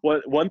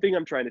 what one thing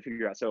I'm trying to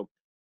figure out. So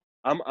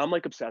I'm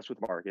like obsessed with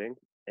marketing,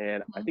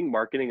 and I Mhm. think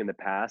marketing in the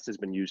past has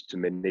been used to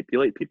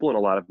manipulate people in a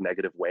lot of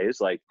negative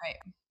ways. Like, Right.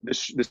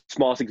 the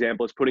smallest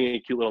example is putting a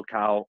cute little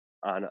cow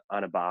on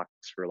a box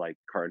for like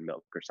carton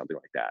milk or something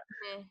like that.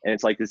 Mhm. And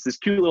it's like this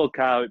cute little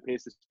cow. It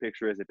paints this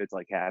picture as if it's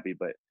like happy,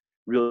 but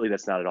really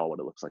that's not at all what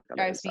it looks like on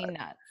the Drives me inside.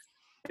 nuts.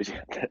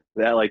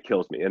 That like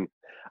kills me. And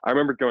I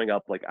remember growing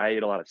up, like I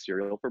ate a lot of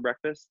cereal for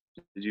breakfast.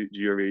 Did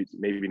you ever eat?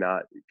 Maybe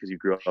not, because you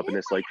grew up in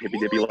this like hippy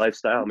dippy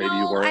lifestyle. Maybe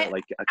you No, weren't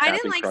like a I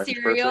didn't Captain like Crunch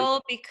person.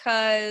 cereal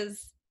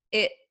because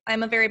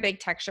I'm a very big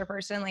texture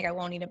person. Like I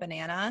won't eat a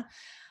banana.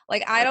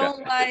 Like I Okay.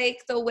 don't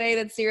like the way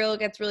that cereal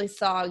gets really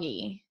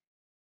soggy.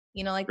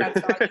 Like that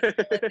soggy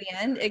feel at the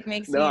end. It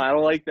makes No, me I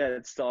don't like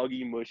that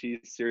soggy, mushy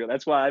cereal.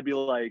 That's why I'd be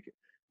like,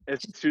 as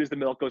soon as the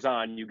milk goes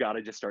on, you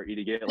gotta just start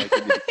eating it. Like,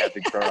 give me the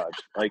Captain Crunch.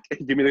 Like,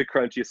 give me the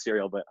crunchiest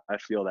cereal. But I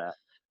feel that.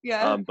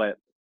 yeah. But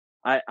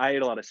I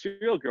ate a lot of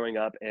cereal growing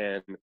up,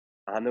 and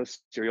on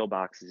those cereal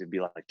boxes, it'd be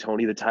like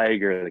Tony the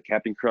Tiger, the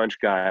Captain Crunch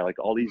guy, like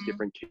all these Mhm.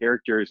 different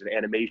characters and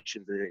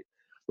animations and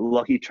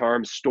Lucky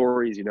Charms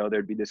stories.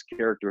 There'd be this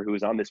character who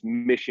was on this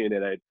mission,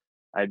 and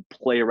I'd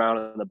play around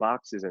in the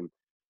boxes, and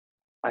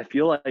I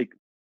feel like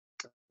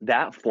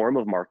that form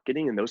of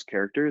marketing and those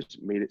characters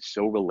made it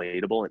so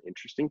relatable and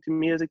interesting to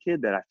me as a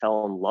kid that I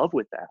fell in love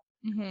with that.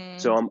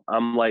 So Mhm.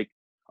 I'm like,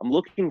 I'm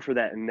looking for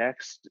that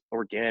next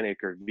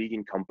organic or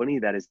vegan company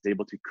that is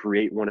able to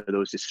create one of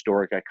those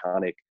historic,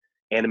 iconic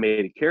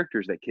animated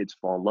characters that kids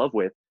fall in love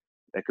with,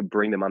 that could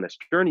bring them on this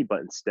journey,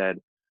 but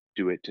instead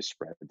do it to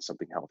spread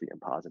something healthy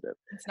and positive.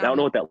 It's And I not don't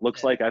know what that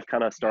looks manipulative. like. I've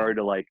kind of Yeah. started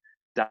to like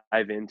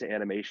dive into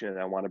animation, and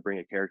I want to bring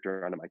a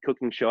character onto my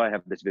cooking show. I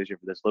have this vision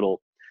for this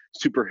little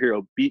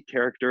superhero beet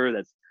character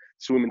that's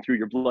swimming through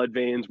your blood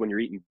veins when you're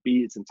eating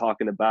beets, and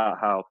talking about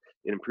how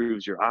it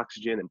improves your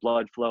oxygen and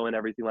blood flow and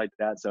everything like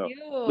that. So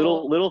Cute.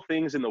 little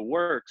things in the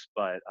works,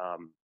 but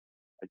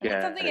That's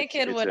again, something a it's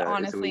kid it's would a it's a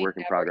honestly work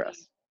in never eat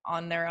progress.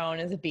 on their own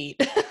as a beet.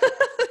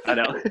 I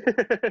know.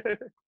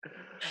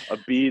 A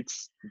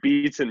beets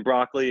and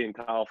broccoli and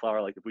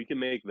cauliflower. Like, if we can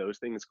make those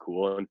things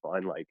cool and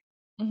fun, like,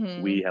 we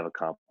Mhm. have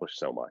accomplished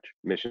so much.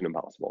 Mission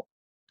impossible.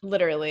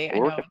 Literally, I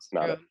We're know working it's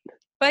on true. it.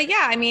 But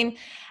yeah, I mean,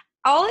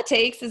 all it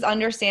takes is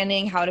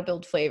understanding how to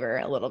build flavor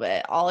a little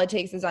bit. All it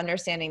takes is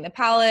understanding the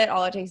palate.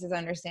 All it takes is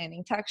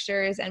understanding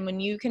textures. And when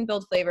you can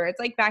build flavor, it's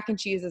like mac and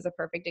cheese is a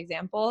perfect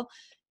example.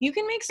 You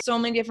can make so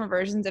many different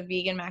versions of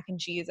vegan mac and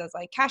cheese as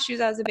like cashews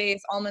as a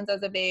base, almonds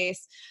as a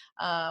base,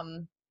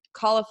 um,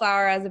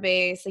 cauliflower as a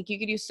base. Like you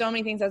could use so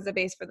many things as a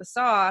base for the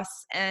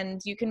sauce,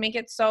 and you can make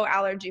it so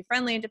allergy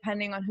friendly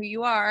depending on who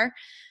you are.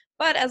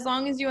 But as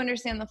long as you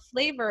understand the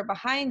flavor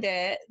behind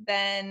it,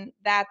 then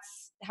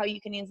that's how you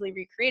can easily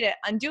recreate it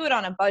and do it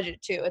on a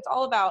budget too. It's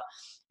all about,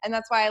 and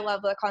that's why I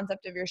love the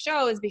concept of your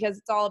show, is because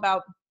it's all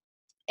about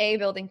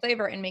building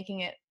flavor and making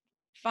it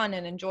fun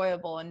and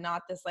enjoyable, and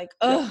not this like,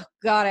 oh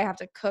God, I have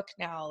to cook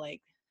now.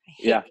 Like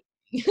I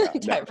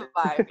hate type of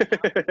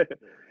vibe.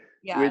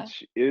 Yeah.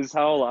 Which is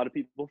how a lot of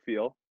people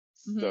feel.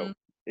 Mm-hmm. So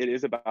it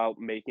is about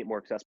making it more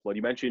accessible.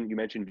 You mentioned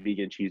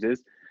vegan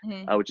cheeses,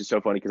 Mm-hmm. which is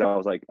so funny because I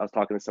was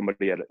talking to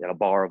somebody at a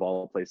bar of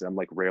all places. I'm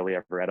like rarely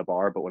ever at a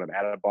bar, but when I'm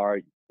at a bar,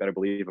 you better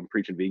believe I'm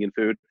preaching vegan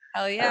food,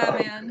 Hell yeah,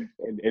 man.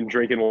 and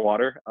drinking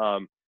water.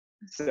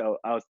 So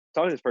I was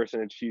talking to this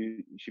person, and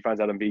she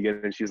finds out I'm vegan,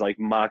 and she's like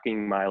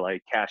mocking my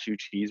like cashew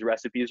cheese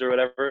recipes or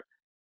whatever.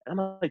 And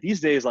I'm like,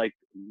 these days, like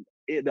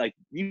you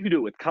can do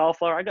it with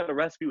cauliflower. I got a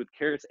recipe with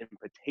carrots and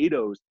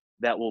potatoes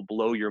that will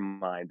blow your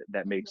mind.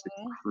 That makes the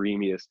Mm-hmm.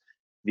 creamiest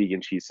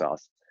vegan cheese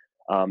sauce.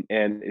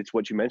 And it's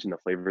what you mentioned. The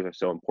flavors are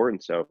so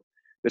important. So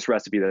this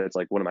recipe that's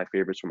like one of my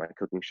favorites from my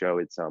cooking show.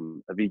 It's a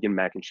vegan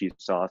mac and cheese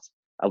sauce.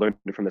 I learned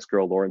it from this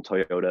girl, Lauren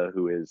Toyota,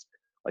 who is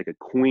like a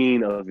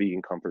queen of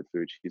vegan comfort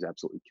food. She's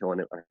absolutely killing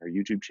it on her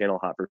YouTube channel,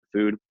 Hot for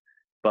Food.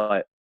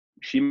 But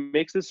she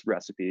makes this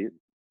recipe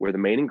where the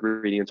main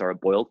ingredients are a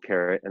boiled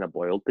carrot and a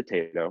boiled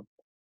potato.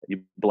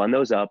 You blend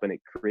those up, and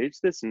it creates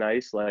this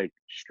nice, like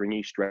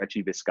stringy,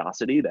 stretchy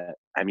viscosity that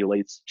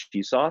emulates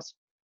cheese sauce.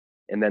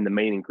 And then the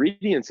main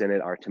ingredients in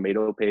it are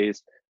tomato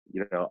paste,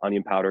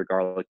 onion powder,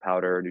 garlic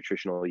powder,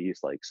 nutritional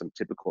yeast, like some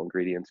typical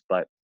ingredients.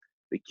 But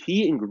the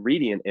key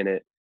ingredient in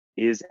it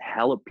is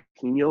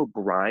jalapeno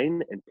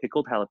brine and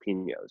pickled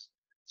jalapenos.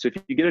 So if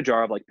you get a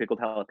jar of like pickled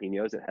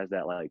jalapenos, it has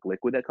that like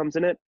liquid that comes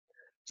in it.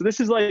 So this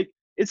is like,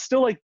 it's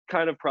still like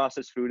kind of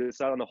processed food.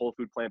 It's not on the whole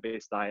food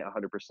plant-based diet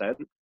 100%.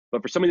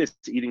 But for somebody that's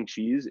eating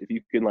cheese, if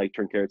you can like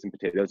turn carrots and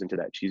potatoes into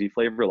that cheesy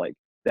flavor, like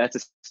that's a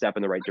step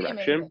in the right Pretty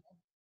direction. amazing.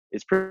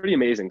 It's pretty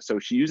amazing. So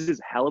she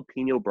uses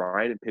jalapeno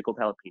brine and pickled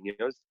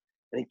jalapenos,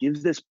 and it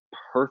gives this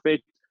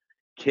perfect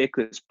kick,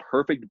 this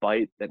perfect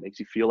bite that makes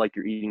you feel like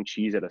you're eating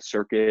cheese at a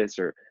circus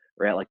or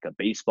at like a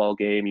baseball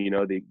game.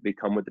 They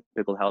come with the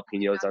pickled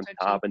jalapenos on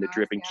top and the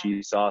dripping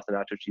cheese sauce, the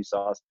nacho cheese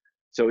sauce.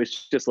 So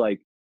it's just like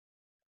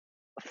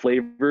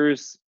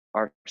flavors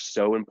are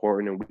so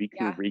important, and we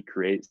can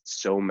recreate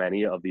so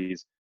many of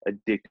these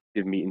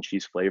addictive meat and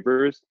cheese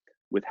flavors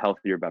with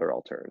healthier, better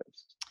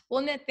alternatives. Well,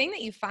 and the thing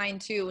that you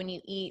find too when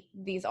you eat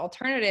these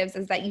alternatives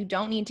is that you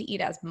don't need to eat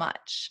as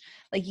much.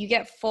 Like you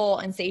get full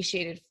and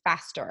satiated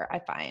faster, I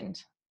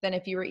find, than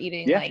if you were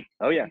eating like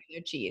regular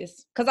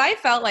cheese. Because I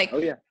felt like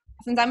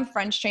since I'm a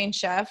French trained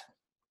chef,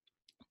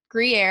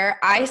 Gruyere,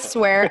 I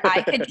swear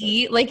I could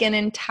eat like an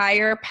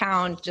entire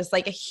pound, just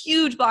like a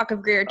huge block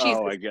of Gruyere cheese.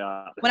 Oh my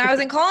God. When I was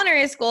in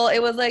culinary school,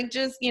 it was like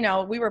just,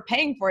 we were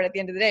paying for it at the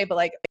end of the day, but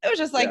like it was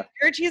just like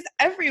Gruyere cheese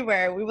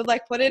everywhere. We would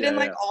like put it in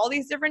like all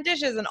these different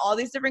dishes and all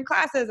these different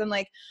classes. And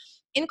like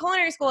in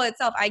culinary school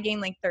itself, I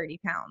gained like 30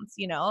 pounds,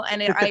 and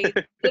I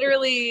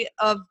literally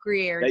of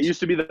Gruyere. That used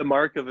to be the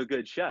mark of a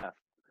good chef.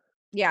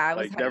 Yeah. I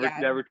was like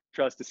never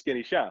trust a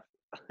skinny chef.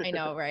 I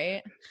know,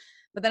 right?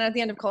 But then at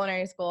the end of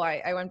culinary school,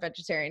 I went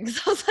vegetarian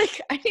because I was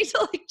like, I need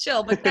to like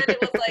chill. But then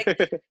it was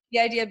like the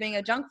idea of being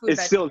a junk food.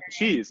 It's still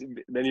cheese.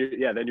 Then you're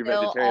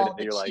vegetarian. And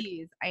you're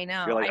cheese. I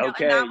know. You're like,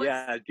 okay,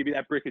 give me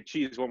that brick of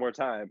cheese one more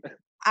time.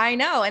 I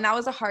know, and that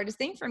was the hardest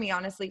thing for me,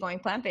 honestly. Going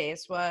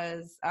plant-based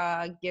was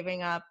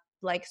giving up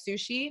like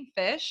sushi,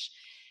 fish,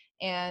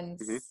 and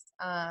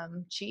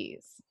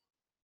cheese.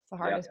 It's the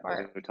hardest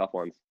part. Those are tough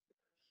ones.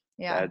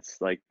 Yeah, that's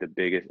like the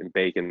biggest, and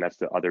bacon. That's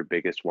the other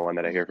biggest one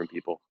that I hear from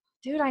people.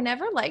 Dude, I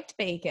never liked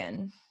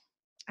bacon.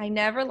 I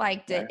never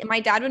liked it. And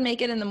my dad would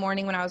make it in the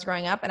morning when I was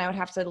growing up, and I would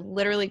have to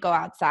literally go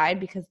outside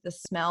because the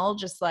smell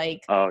just like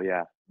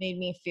made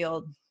me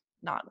feel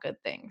not good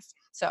things.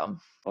 So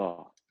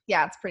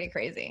yeah, it's pretty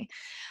crazy.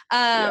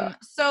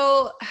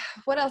 So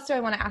what else do I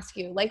want to ask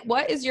you? Like,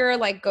 what is your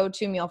like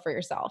go-to meal for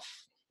yourself?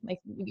 Like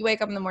you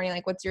wake up in the morning,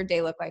 like what's your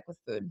day look like with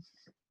food?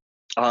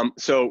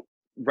 So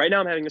right now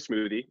I'm having a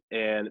smoothie,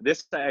 and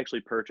this I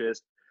actually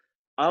purchased.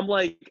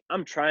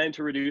 I'm trying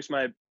to reduce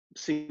my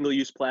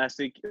single-use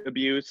plastic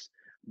abuse,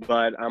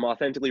 but I'm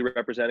authentically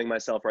representing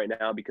myself right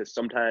now because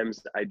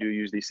sometimes I do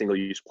use these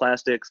single-use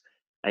plastics.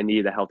 I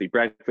need a healthy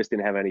breakfast,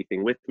 didn't have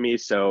anything with me.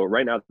 So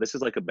right now, this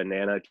is like a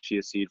banana,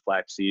 chia seed,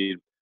 flaxseed,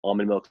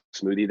 almond milk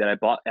smoothie that I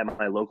bought at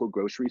my local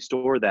grocery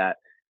store that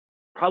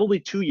probably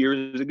 2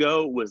 years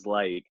ago was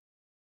like,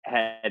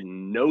 had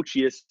no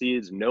chia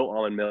seeds, no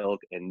almond milk,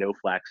 and no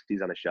flax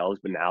seeds on the shelves.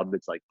 But now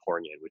it's like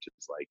pouring in, which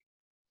is like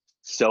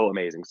so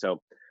amazing.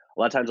 So a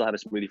lot of times I'll have a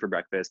smoothie for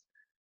breakfast,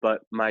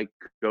 but my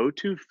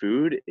go-to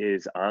food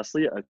is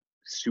honestly a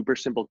super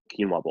simple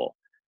quinoa bowl.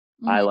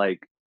 I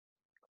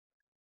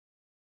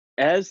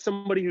as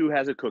somebody who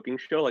has a cooking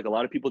show, like a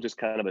lot of people just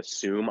kind of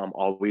assume I'm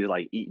always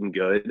like eating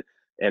good.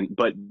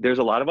 But there's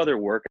a lot of other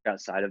work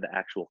outside of the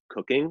actual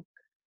cooking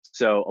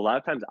So a lot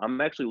of times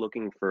I'm actually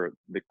looking for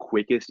the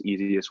quickest,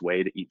 easiest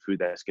way to eat food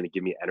that's going to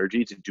give me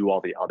energy to do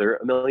all the other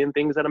a million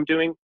things that I'm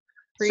doing.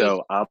 Preach.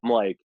 So I'm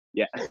like,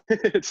 yeah,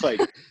 it's like,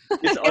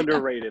 it's Yeah.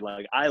 underrated.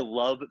 Like I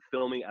love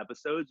filming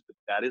episodes, but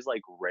that is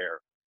like rare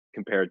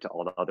compared to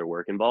all the other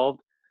work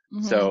involved.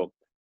 Hmm. So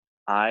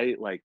I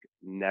like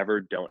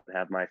never don't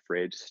have my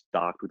fridge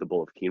stocked with a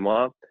bowl of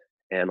quinoa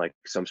and like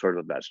some sort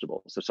of a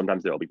vegetable. So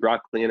sometimes there'll be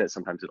broccoli in it,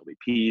 sometimes it'll be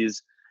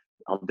peas.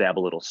 I'll dab a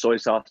little soy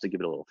sauce to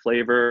give it a little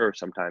flavor, or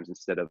sometimes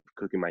instead of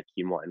cooking my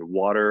quinoa in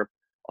water,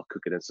 I'll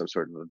cook it in some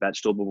sort of a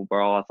vegetable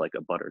broth, like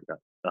a butternut,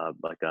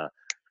 like a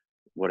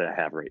what did I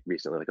have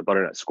recently? Like a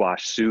butternut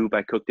squash soup.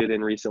 I cooked it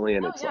in recently,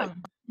 and Oh it's like yeah.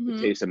 it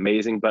Hmm. tastes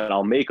amazing. But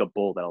I'll make a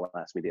bowl that'll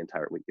last me the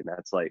entire week, and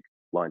that's like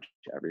lunch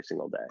every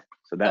single day.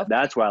 So So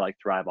that's why I like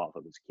thrive off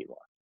of this quinoa.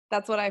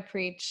 that's what I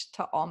preach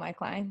to all my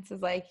clients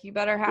is like, you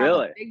better have a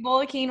Really? big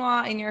bowl of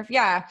quinoa in your,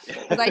 yeah,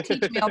 because I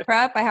teach meal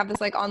prep. I have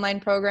this like online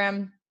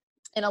program.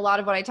 And a lot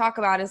of what I talk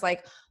about is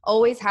like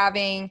always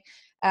having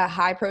a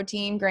high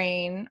protein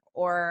grain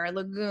or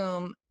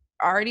legume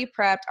already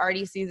prepped,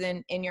 already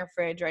seasoned in your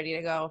fridge, ready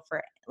to go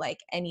for like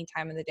any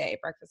time of the day,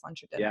 breakfast,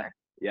 lunch, or Yeah, dinner.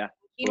 yeah.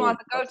 Quinoa is Boom.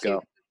 a Let's go-to. go.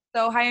 It's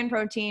so high in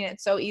protein.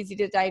 It's so easy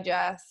to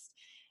digest.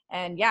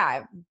 And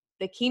yeah,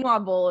 the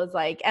quinoa bowl is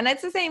like, and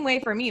it's the same way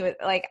for me.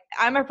 Like,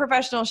 I'm a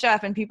professional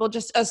chef, and people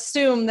just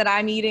assume that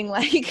I'm eating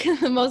like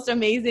the most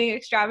amazing,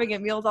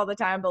 extravagant meals all the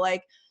time. But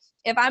like,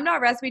 if I'm not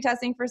recipe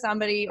testing for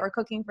somebody or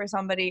cooking for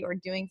somebody or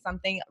doing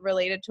something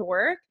related to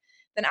work,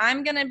 then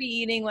I'm going to be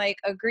eating like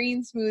a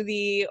green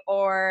smoothie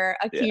or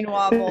a Yeah.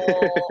 quinoa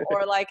bowl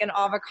or like an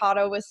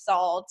avocado with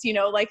salt,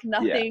 like Yeah,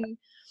 nothing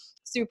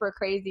super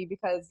crazy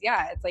because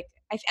yeah, it's like,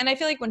 and I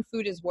feel like when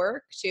food is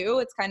work too,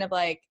 it's kind of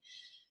like,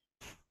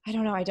 I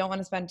don't know. I don't want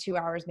to spend 2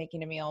 hours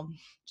making a meal.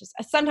 Just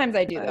sometimes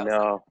I do I though. Sometimes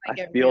know. I I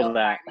get real feel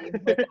that. vibey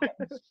with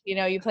it.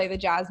 You play the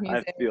jazz I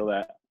music. feel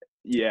that.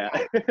 Yeah.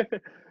 Yeah.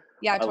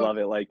 Yeah, I love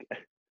totally. it. Like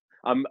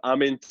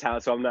I'm in town,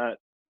 so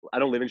I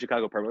don't live in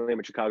Chicago permanently. I'm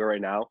in Chicago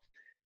right now,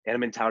 and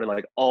I'm in town, and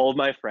like all of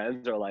my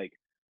friends are like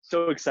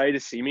so excited to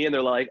see me, and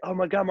they're like, "Oh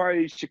my God,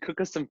 Mario, you should cook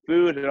us some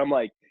food." And I'm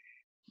like,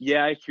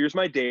 "Yeah, here's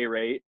my day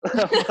rate."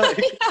 I'm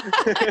like,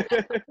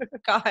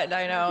 God,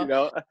 I you know.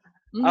 know,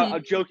 Hmm.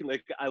 I'm joking.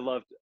 Like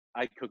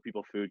I cook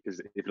people food because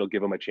if it'll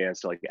give them a chance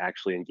to like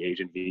actually engage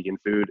in vegan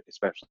food,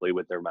 especially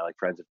with my like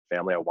friends and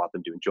family, I want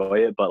them to enjoy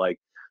it. But like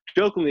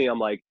jokingly, I'm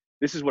like,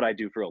 this is what I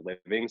do for a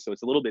living, so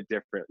it's a little bit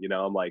different.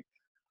 I'm like,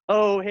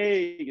 oh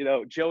hey,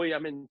 Joey,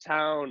 I'm in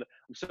town.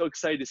 I'm so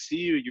excited to see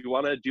you. You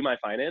want to do my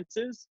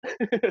finances?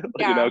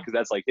 Yeah, Because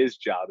that's like his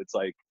job. It's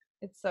like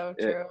it's so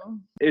it, true.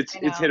 it's I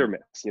it's hit know. or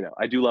miss.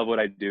 I do love what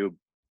I do,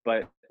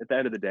 but at the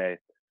end of the day,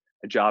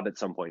 a job at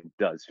some point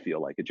does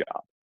feel like a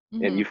job,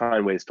 and Hmm. you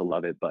find ways to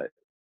love it. But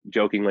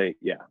jokingly,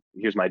 yeah,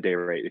 here's my day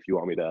rate if you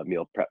want me to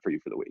meal prep for you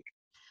for the week.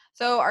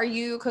 So are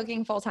you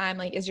cooking full time?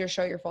 Like, is your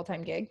show your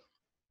full-time gig?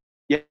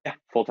 Yeah,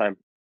 full time,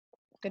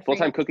 Good for full you.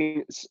 time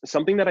cooking.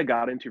 Something that I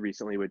got into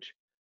recently, which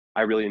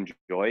I really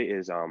enjoy,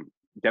 is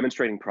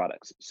demonstrating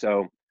products.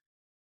 So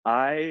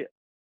I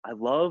I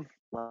love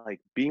like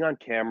being on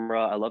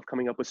camera. I love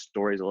coming up with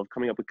stories. I love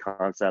coming up with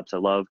concepts. I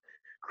love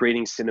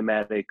creating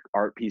cinematic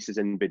art pieces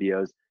and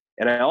videos.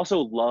 And I also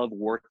love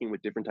working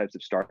with different types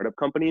of startup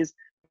companies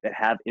that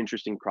have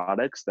interesting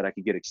products that I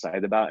could get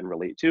excited about and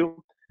relate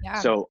to. Yeah.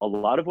 So a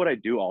lot of what I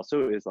do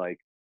also is like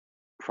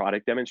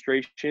product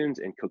demonstrations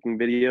and cooking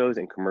videos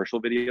and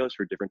commercial videos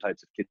for different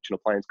types of kitchen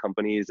appliance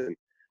companies and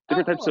Oh,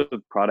 different types cool.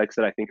 of products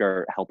that I think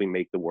are helping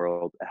make the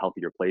world a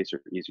healthier place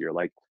or easier.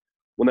 Like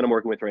one that I'm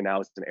working with right now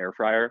is an air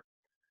fryer.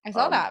 I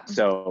saw that.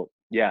 So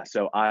yeah,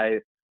 so I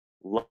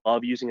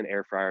love using an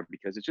air fryer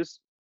because it's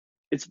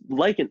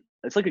like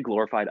a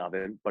glorified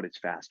oven, but it's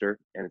faster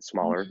and it's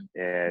smaller Mhm.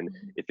 and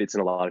Mhm. it fits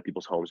in a lot of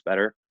people's homes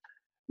better.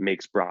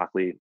 Makes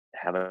broccoli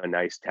have a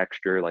nice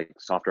texture, like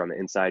softer on the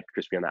inside,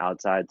 crispy on the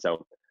outside.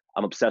 So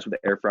I'm obsessed with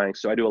the air frying.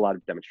 So I do a lot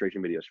of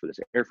demonstration videos for this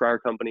air fryer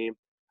company.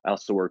 I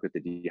also work with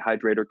the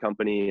dehydrator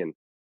company, and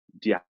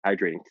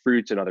dehydrating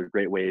fruits another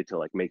great way to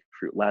like make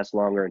fruit last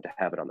longer and to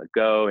have it on the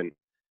go. And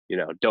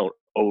don't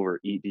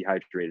overeat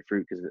dehydrated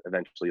fruit because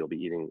eventually you'll be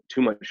eating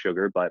too much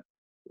sugar. But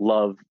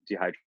love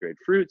dehydrated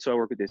fruit, so I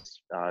work with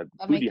this Love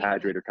food making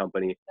dehydrator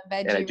company, the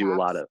and I veggie do a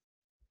lot wraps. of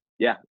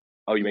yeah.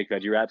 Oh, you make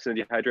Mhm. veggie wraps in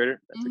a dehydrator?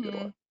 That's a good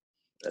one. Mhm.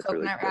 That's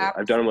really Coconut cool. I've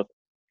wraps. done them with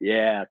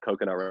yeah,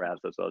 coconut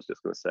wraps. That's what I was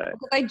just gonna say.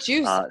 Because I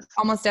juice Uh,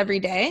 almost every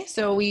day.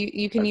 So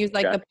you can use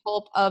like okay, the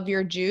pulp of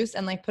your juice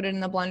and like put it in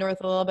the blender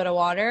with a little bit of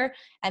water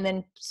and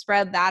then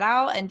spread that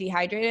out and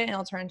dehydrate it and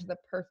it'll turn into the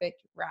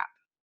perfect wrap.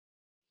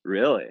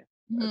 really?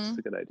 That's Hmm.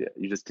 a good idea.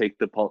 You just take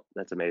the pulp.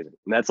 That's amazing.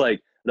 And that's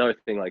like another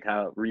thing, like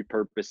how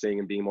repurposing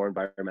and being more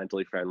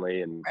environmentally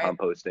friendly and Right.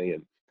 composting,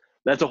 and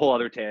that's a whole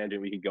other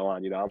tangent we could go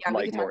on. Yeah, I'm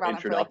we like could talk more about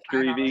that for like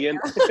 5 introductory hours. vegan.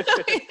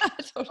 Yeah. Yeah,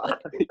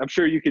 totally. I'm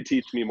sure you could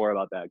teach me more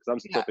about that because I'm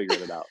still Yeah.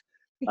 figuring it out.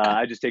 Yeah.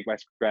 I just take my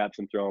scraps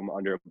and throw them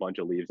under a bunch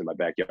of leaves in my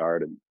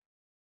backyard and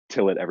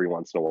till it every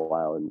once in a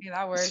while and Yeah,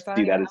 that works. I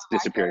see don't even that have it's a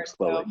disappearing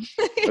backyard. slowly.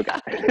 So Okay.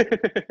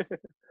 yeah.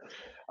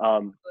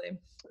 um, Totally.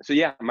 so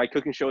yeah, my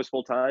cooking show is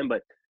full time,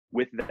 but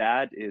with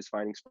that is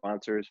finding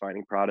sponsors,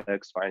 finding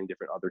products, finding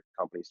different other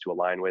companies to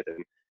align with,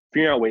 and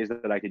figuring out ways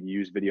that I could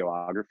use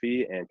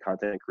videography and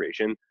content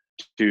creation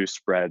to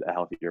spread a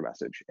healthier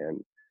message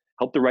and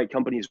help the right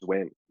companies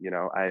win.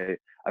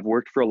 I've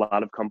worked for a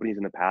lot of companies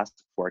in the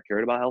past before I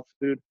cared about health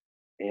food,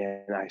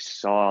 and I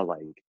saw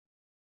like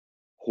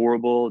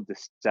horrible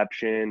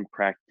deception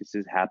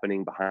practices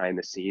happening behind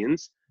the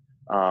scenes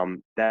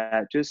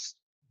that just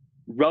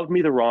rubbed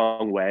me the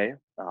wrong way.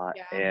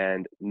 Yeah.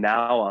 And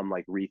now I'm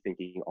like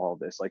rethinking all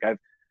this. Like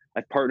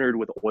I've partnered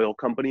with oil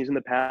companies in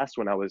the past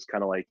when I was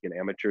kind of like an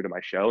amateur to my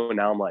show, and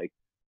now I'm like,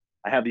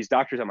 I have these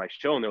doctors on my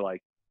show, and they're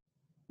like,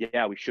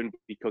 yeah, we shouldn't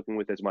be cooking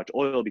with as much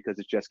oil because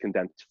it's just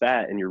condensed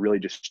fat, and you're really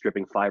just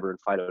stripping fiber and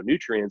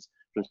phytonutrients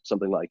from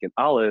something like an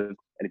olive.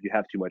 And if you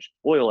have too much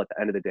oil, at the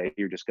end of the day,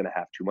 you're just going to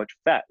have too much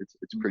fat. It's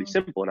pretty Mhm.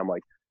 simple. And I'm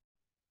like,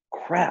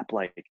 crap.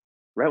 Like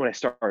right when I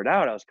started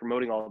out, I was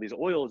promoting all these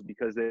oils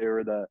because they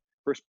were the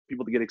first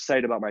people to get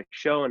excited about my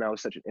show, and I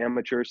was such an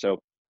amateur. So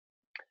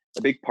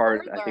a big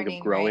part, Or I think, of learning,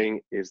 right?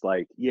 growing is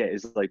like, yeah,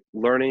 is like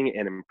learning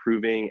and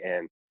improving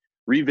and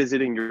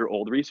revisiting your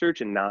old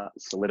research and not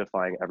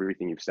solidifying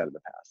everything you've said in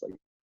the past. Like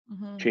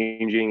Hmm.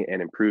 changing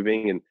and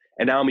improving, and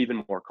now I'm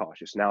even more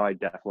cautious. Now I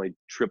definitely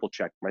triple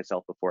check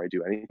myself before I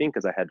do anything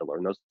because I had to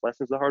learn those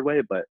lessons the hard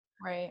way. But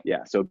Right.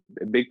 yeah, so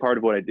a big part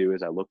of what I do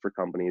is I look for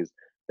companies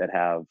that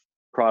have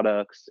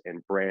products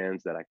and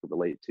brands that I could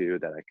relate to,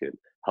 that I could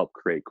help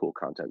create cool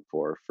content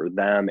for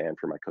them and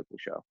for my cooking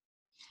show.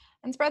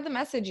 And spread the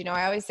message.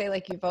 I always say,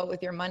 like, you vote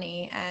with your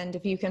money. And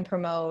if you can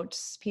promote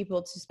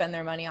people to spend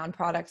their money on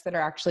products that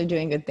are actually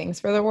doing good things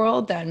for the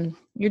world, then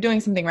you're doing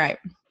something right.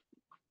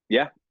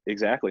 Yeah,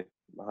 exactly.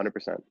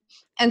 100%.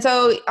 And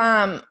so,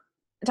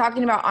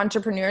 talking about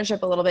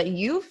entrepreneurship a little bit,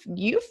 you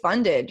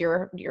funded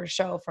your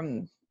show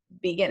from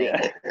beginning.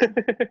 Yeah.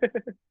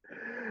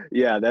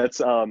 Yeah, that's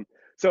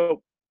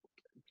so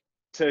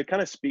to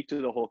kind of speak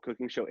to the whole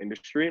cooking show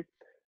industry.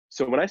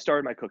 So when I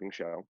started my cooking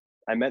show,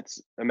 I met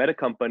a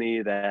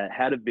company that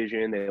had a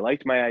vision. They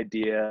liked my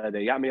idea.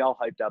 They got me all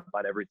hyped up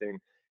about everything.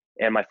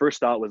 And my first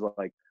thought was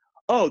like,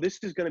 oh, this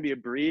is going to be a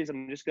breeze.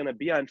 I'm just going to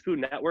be on Food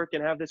Network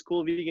and have this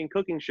cool vegan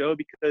cooking show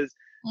because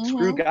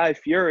screw Hmm. Guy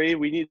Fieri.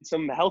 We need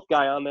some health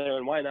guy on there,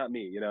 and why not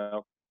me?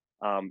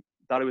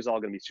 Thought it was all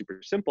going to be super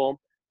simple.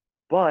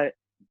 But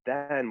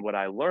then what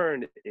I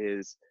learned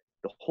is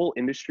the whole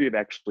industry of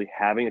actually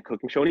having a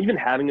cooking show and even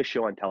having a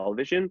show on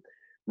television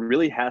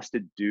really has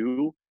to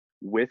do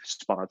with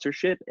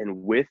sponsorship and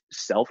with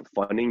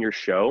self-funding your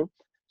show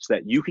so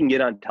that you can get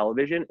on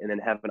television and then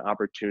have an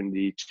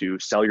opportunity to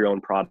sell your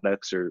own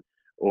products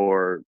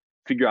or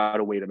figure out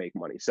a way to make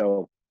money.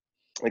 So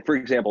like for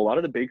example, a lot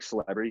of the big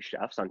celebrity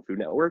chefs on Food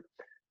Network,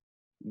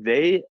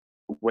 they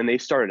when they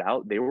started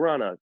out, they were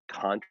on a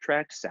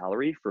contract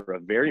salary for a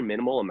very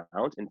minimal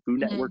amount, and Food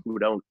Network Hmm.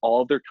 would own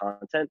all of their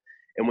content.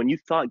 And when you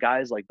thought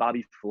guys like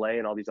Bobby Flay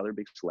and all these other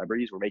big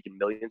celebrities were making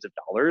millions of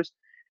dollars,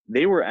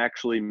 they were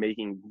actually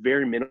making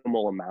very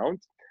minimal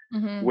amount.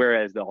 Hmm.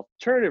 Whereas the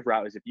alternative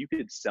route is if you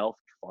could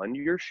self-fund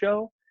your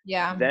show,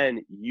 Yeah.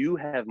 then you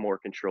have more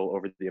control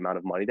over the amount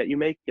of money that you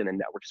make, and the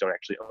networks don't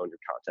actually own your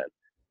content.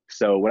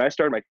 So when I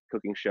started my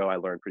cooking show, I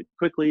learned pretty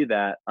quickly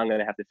that I'm going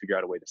to have to figure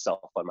out a way to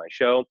self-fund my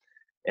show.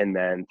 And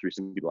then through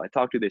some people I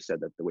talked to, they said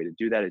that the way to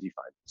do that is you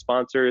find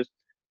sponsors.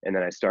 And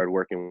then I started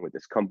working with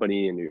this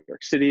company in New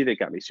York City. They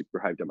got me super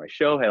hyped on my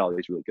show, had all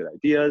these really good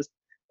ideas.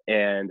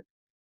 And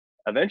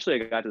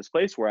eventually I got to this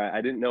place where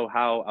I didn't know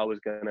how I was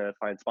going to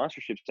find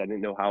sponsorships. I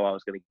didn't know how I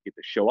was going to get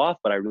the show off,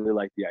 but I really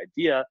liked the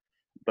idea.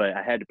 But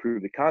I had to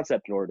prove the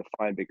concept in order to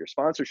find bigger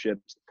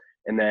sponsorships.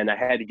 And then I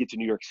had to get to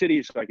New York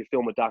City so I could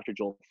film with Dr.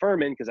 Joel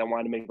Furman because I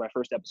wanted to make my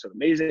first episode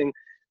amazing.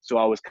 So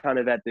I was kind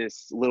of at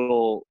this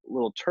little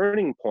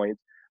turning point.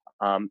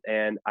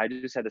 And I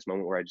just had this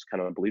moment where I just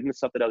kind of believed in the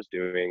stuff that I was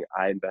doing.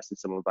 I invested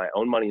some of my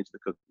own money into the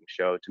cooking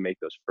show to make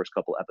those first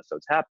couple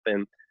episodes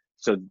happen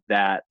so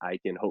that I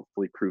can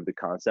hopefully prove the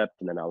concept.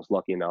 And then I was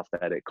lucky enough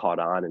that it caught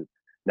on, and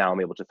now I'm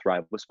able to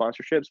thrive with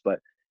sponsorships. But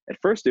at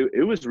first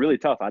it was really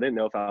tough. I didn't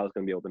know if I was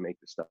going to be able to make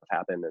this stuff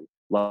happen. And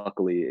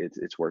luckily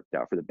it's worked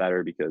out for the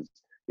better because,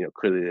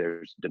 clearly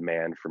there's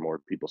demand for more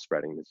people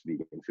spreading this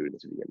vegan food,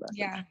 this vegan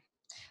Yeah. message.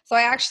 So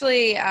I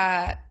actually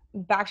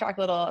backtrack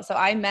a little. So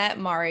I met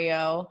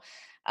Mario.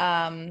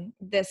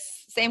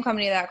 This same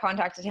company that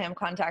contacted him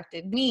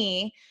contacted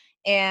me,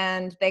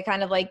 and they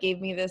kind of like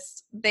gave me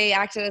this. They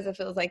acted as if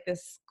it was like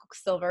this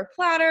silver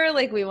platter,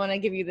 like we want to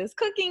give you this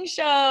cooking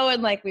show,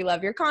 and like we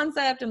love your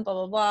concept, and blah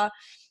blah blah.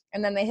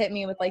 And then they hit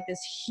me with like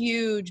this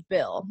huge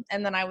bill,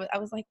 and then I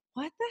was like,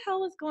 what the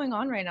hell is going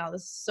on right now?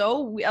 This is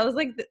so. I was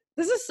like,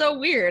 this is so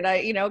weird.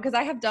 Because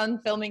I have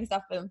done filming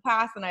stuff in the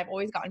past, and I've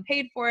always gotten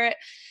paid for it.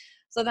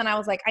 So then I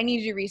was like, I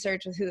need you to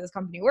research with who this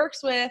company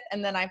works with.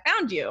 And then I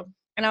found you.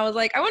 And I was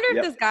like, I wonder if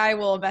Yep. this guy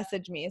will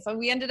message me. So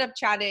we ended up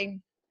chatting.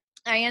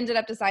 I ended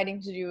up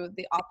deciding to do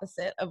the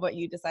opposite of what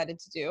you decided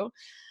to do,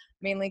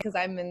 mainly because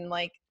I'm in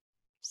like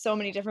so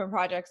many different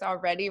projects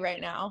already right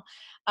now.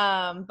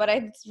 But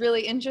it's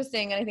really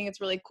interesting. And I think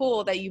it's really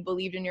cool that you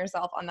believed in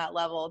yourself on that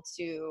level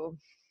to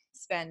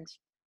spend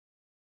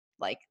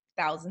like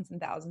thousands and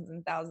thousands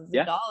and thousands of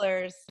Yeah.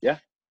 dollars Yeah.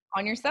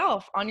 on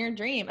yourself, on your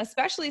dream,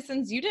 especially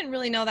since you didn't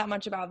really know that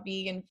much about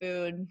vegan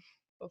food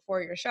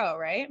before your show,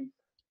 right?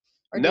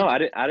 Or No,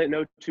 did you? I didn't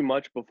know too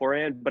much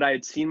beforehand, but I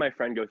had seen my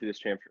friend go through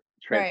this Right.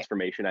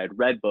 transformation. I had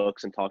read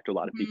books and talked to a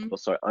lot of Mhm. people,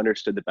 so I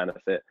understood the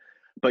benefit.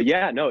 But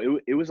yeah, no,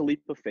 it was a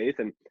leap of faith,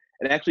 and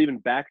actually even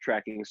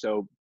backtracking.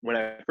 So when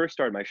I first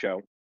started my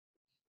show,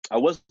 I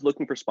was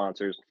looking for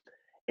sponsors,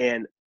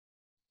 and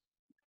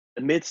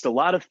amidst a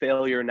lot of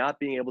failure, not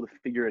being able to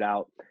figure it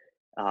out,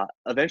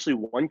 eventually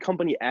one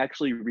company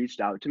actually reached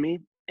out to me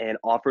and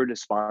offered to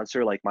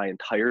sponsor like my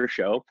entire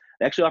show.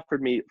 They actually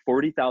offered me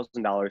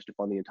 $40,000 to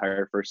fund the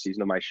entire first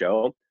season of my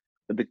show,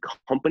 but the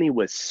company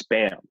was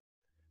Spam.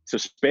 So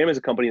Spam is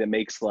a company that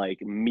makes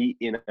like meat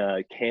in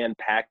a can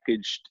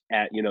packaged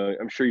at,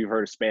 I'm sure you've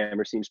heard of Spam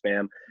or seen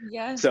Spam.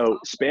 Yes, So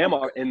Spam awful.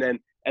 are, and then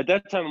at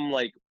that time I'm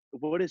like,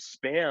 what does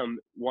Spam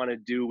want to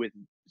do with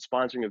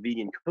sponsoring a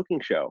vegan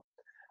cooking show?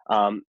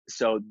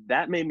 So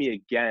that made me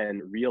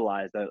again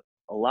realize that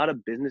a lot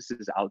of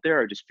businesses out there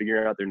are just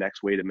figuring out their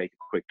next way to make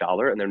a quick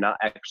dollar, and they're not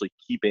actually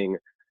keeping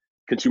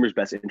consumers'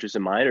 best interests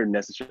in mind or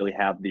necessarily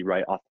have the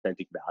right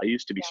authentic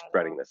values to be Yeah,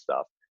 spreading no. this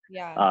stuff.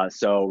 Yeah.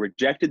 So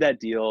rejected that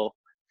deal,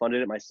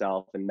 funded it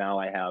myself, and now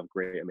I have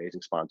great,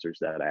 amazing sponsors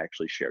that I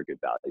actually share good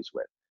values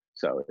with.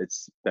 So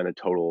it's been a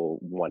total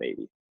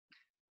 180.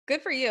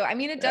 Good for you. I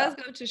mean, it Yeah. does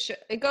go to show,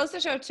 it goes to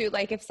show too,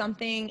 like if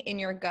something in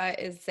your gut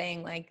is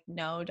saying like,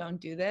 no, don't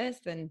do this,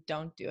 then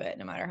don't do it.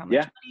 No matter how much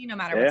Yeah. money, no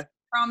matter Yeah. what's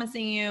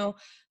promising you,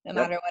 no Yep.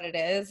 matter what it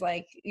is,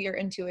 like your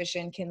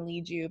intuition can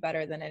lead you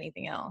better than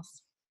anything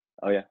else.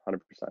 Oh yeah.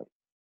 100%.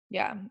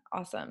 Yeah.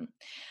 Awesome.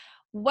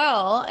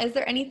 Well, is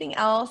there anything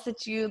else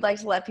that you'd like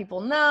to let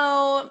people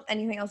know?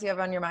 Anything else you have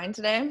on your mind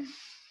today?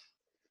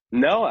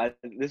 No,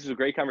 this is a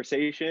great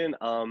conversation.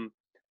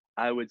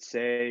 I would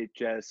say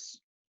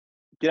just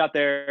get out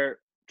there,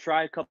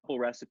 try a couple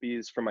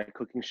recipes from my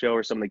cooking show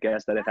or some of the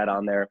guests that I've had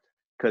on there,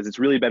 because it's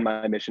really been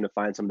my mission to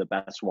find some of the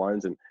best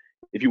ones. And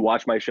if you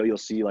watch my show, you'll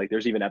see like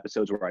there's even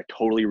episodes where I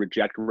totally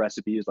reject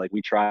recipes. Like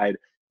we tried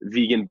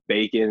vegan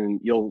bacon.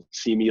 You'll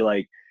see me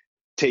like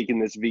taking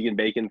this vegan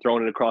bacon,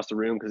 throwing it across the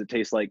room because it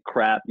tastes like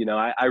crap.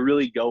 I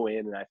really go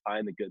in and I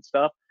find the good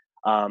stuff.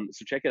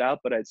 So check it out.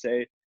 But I'd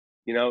say,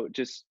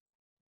 just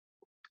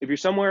if you're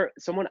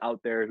someone out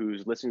there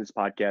who's listening to this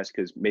podcast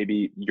because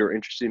maybe you're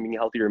interested in being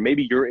healthy or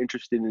maybe you're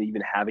interested in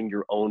even having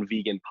your own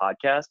vegan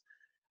podcast,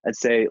 I'd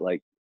say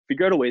like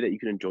figure out a way that you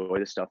can enjoy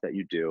the stuff that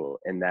you do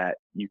and that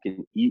you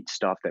can eat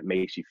stuff that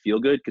makes you feel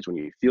good, because when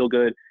you feel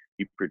good,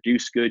 you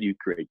produce good, you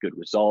create good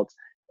results,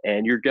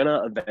 and you're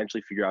gonna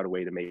eventually figure out a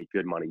way to make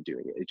good money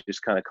doing it. It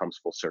just kind of comes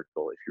full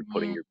circle if you're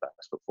putting Mhm. your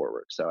best foot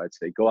forward. So I'd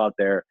say go out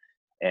there,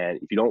 and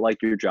if you don't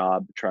like your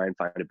job, try and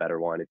find a better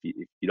one. If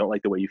you don't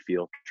like the way you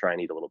feel, try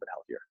and eat a little bit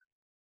healthier.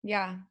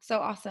 Yeah, so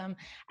awesome.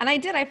 And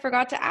I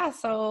forgot to ask,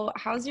 so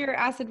how's your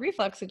acid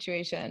reflux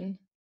situation?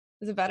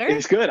 Is it better?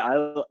 It's good.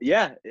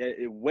 Yeah,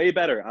 way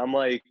better. I'm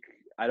like,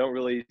 I don't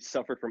really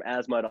suffer from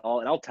asthma at all,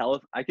 and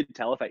I could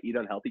tell if I eat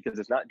unhealthy because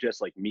it's not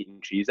just like meat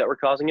and cheese that were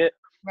causing it.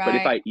 But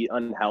if Right. I eat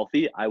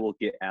unhealthy, I will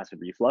get acid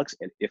reflux,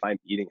 and if I'm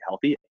eating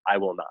healthy, I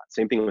will not.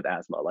 Same thing with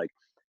asthma. Like,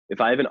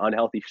 if I have an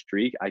unhealthy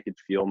streak, I could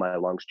feel my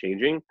lungs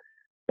changing.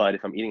 But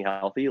if I'm eating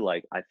healthy,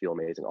 like I feel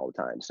amazing all the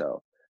time.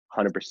 So,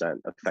 100%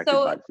 affected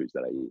So by the foods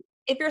that I eat.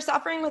 if you're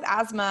suffering with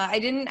asthma,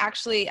 I've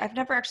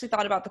never actually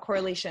thought about the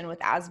correlation with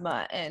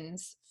asthma and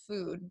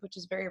food, which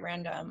is very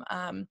random.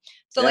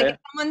 So Yeah, like yeah. if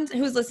someone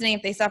who's listening,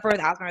 if they suffer with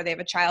asthma or they have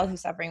a child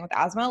who's suffering with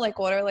asthma, like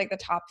what are like the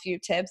top few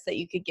tips that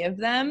you could give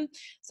them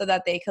so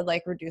that they could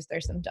like reduce their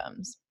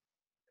symptoms?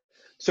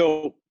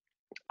 So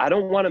I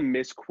don't want to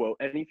misquote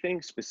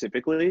anything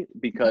specifically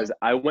Mhm. because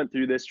I went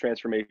through this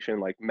transformation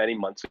like many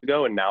months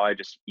ago, and now I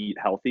just eat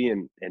healthy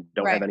and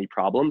don't have Right. any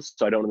problems.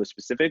 So I don't know the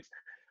specifics.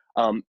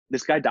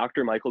 This guy,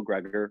 Dr. Michael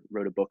Greger,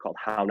 wrote a book called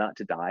How Not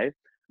to Die,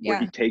 where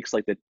he Yeah. takes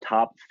like the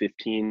top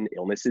 15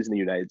 illnesses in the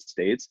United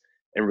States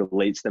and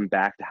relates them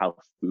back to how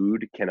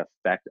food can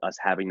affect us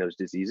having those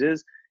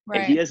diseases.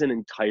 And he Right. has an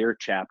entire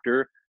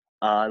chapter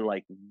on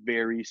like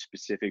very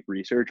specific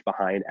research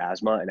behind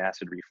asthma and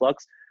acid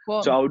reflux.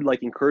 So Cool. I would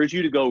like encourage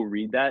you to go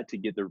read that to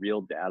get the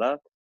real data.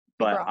 Super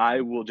But I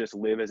awesome. will just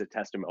live as a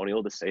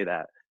testimonial to say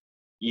that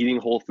eating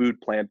whole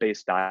food,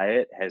 plant-based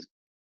diet has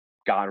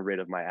gotten rid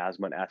of my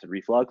asthma and acid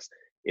reflux.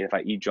 And if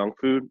I eat junk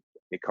food,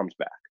 it comes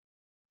back.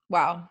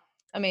 Wow.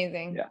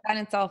 Amazing. Yeah. That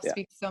in itself Yeah.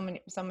 speaks so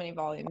many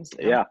volumes,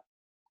 you know. Yeah.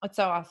 That's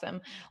so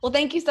awesome. Well,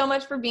 thank you so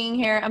much for being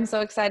here. I'm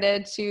so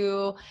excited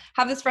to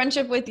have this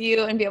friendship with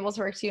you and be able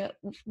to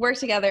work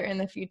together in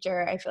the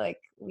future. I feel like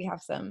we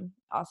have some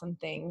awesome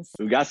things.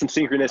 We got some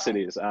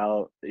synchronicities.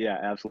 Yeah,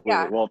 absolutely.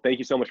 Yeah. Well, thank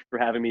you so much for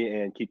having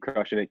me, and keep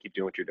crushing it. Keep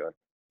doing what you're doing.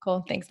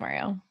 Cool. Thanks,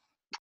 Mario.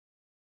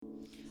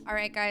 All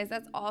right, guys,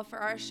 that's all for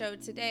our show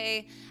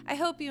today. I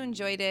hope you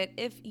enjoyed it.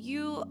 If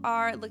you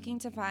are looking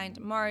to find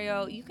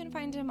Mario, you can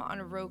find him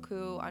on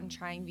Roku on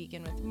Trying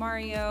Vegan with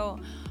Mario,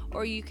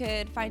 or you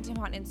could find him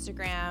on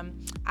Instagram.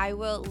 I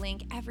will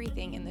link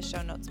everything in the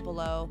show notes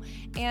below.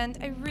 And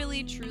I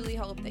really, truly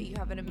hope that you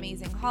have an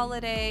amazing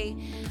holiday.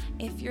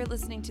 If you're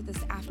listening to this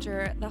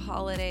after the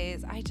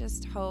holidays, I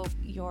just hope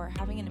you're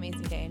having an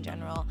amazing day in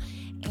general.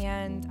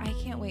 And I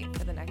can't wait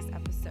for the next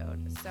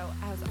episode. So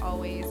as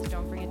always,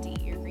 don't forget to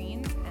eat your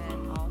greens,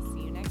 and I'll see you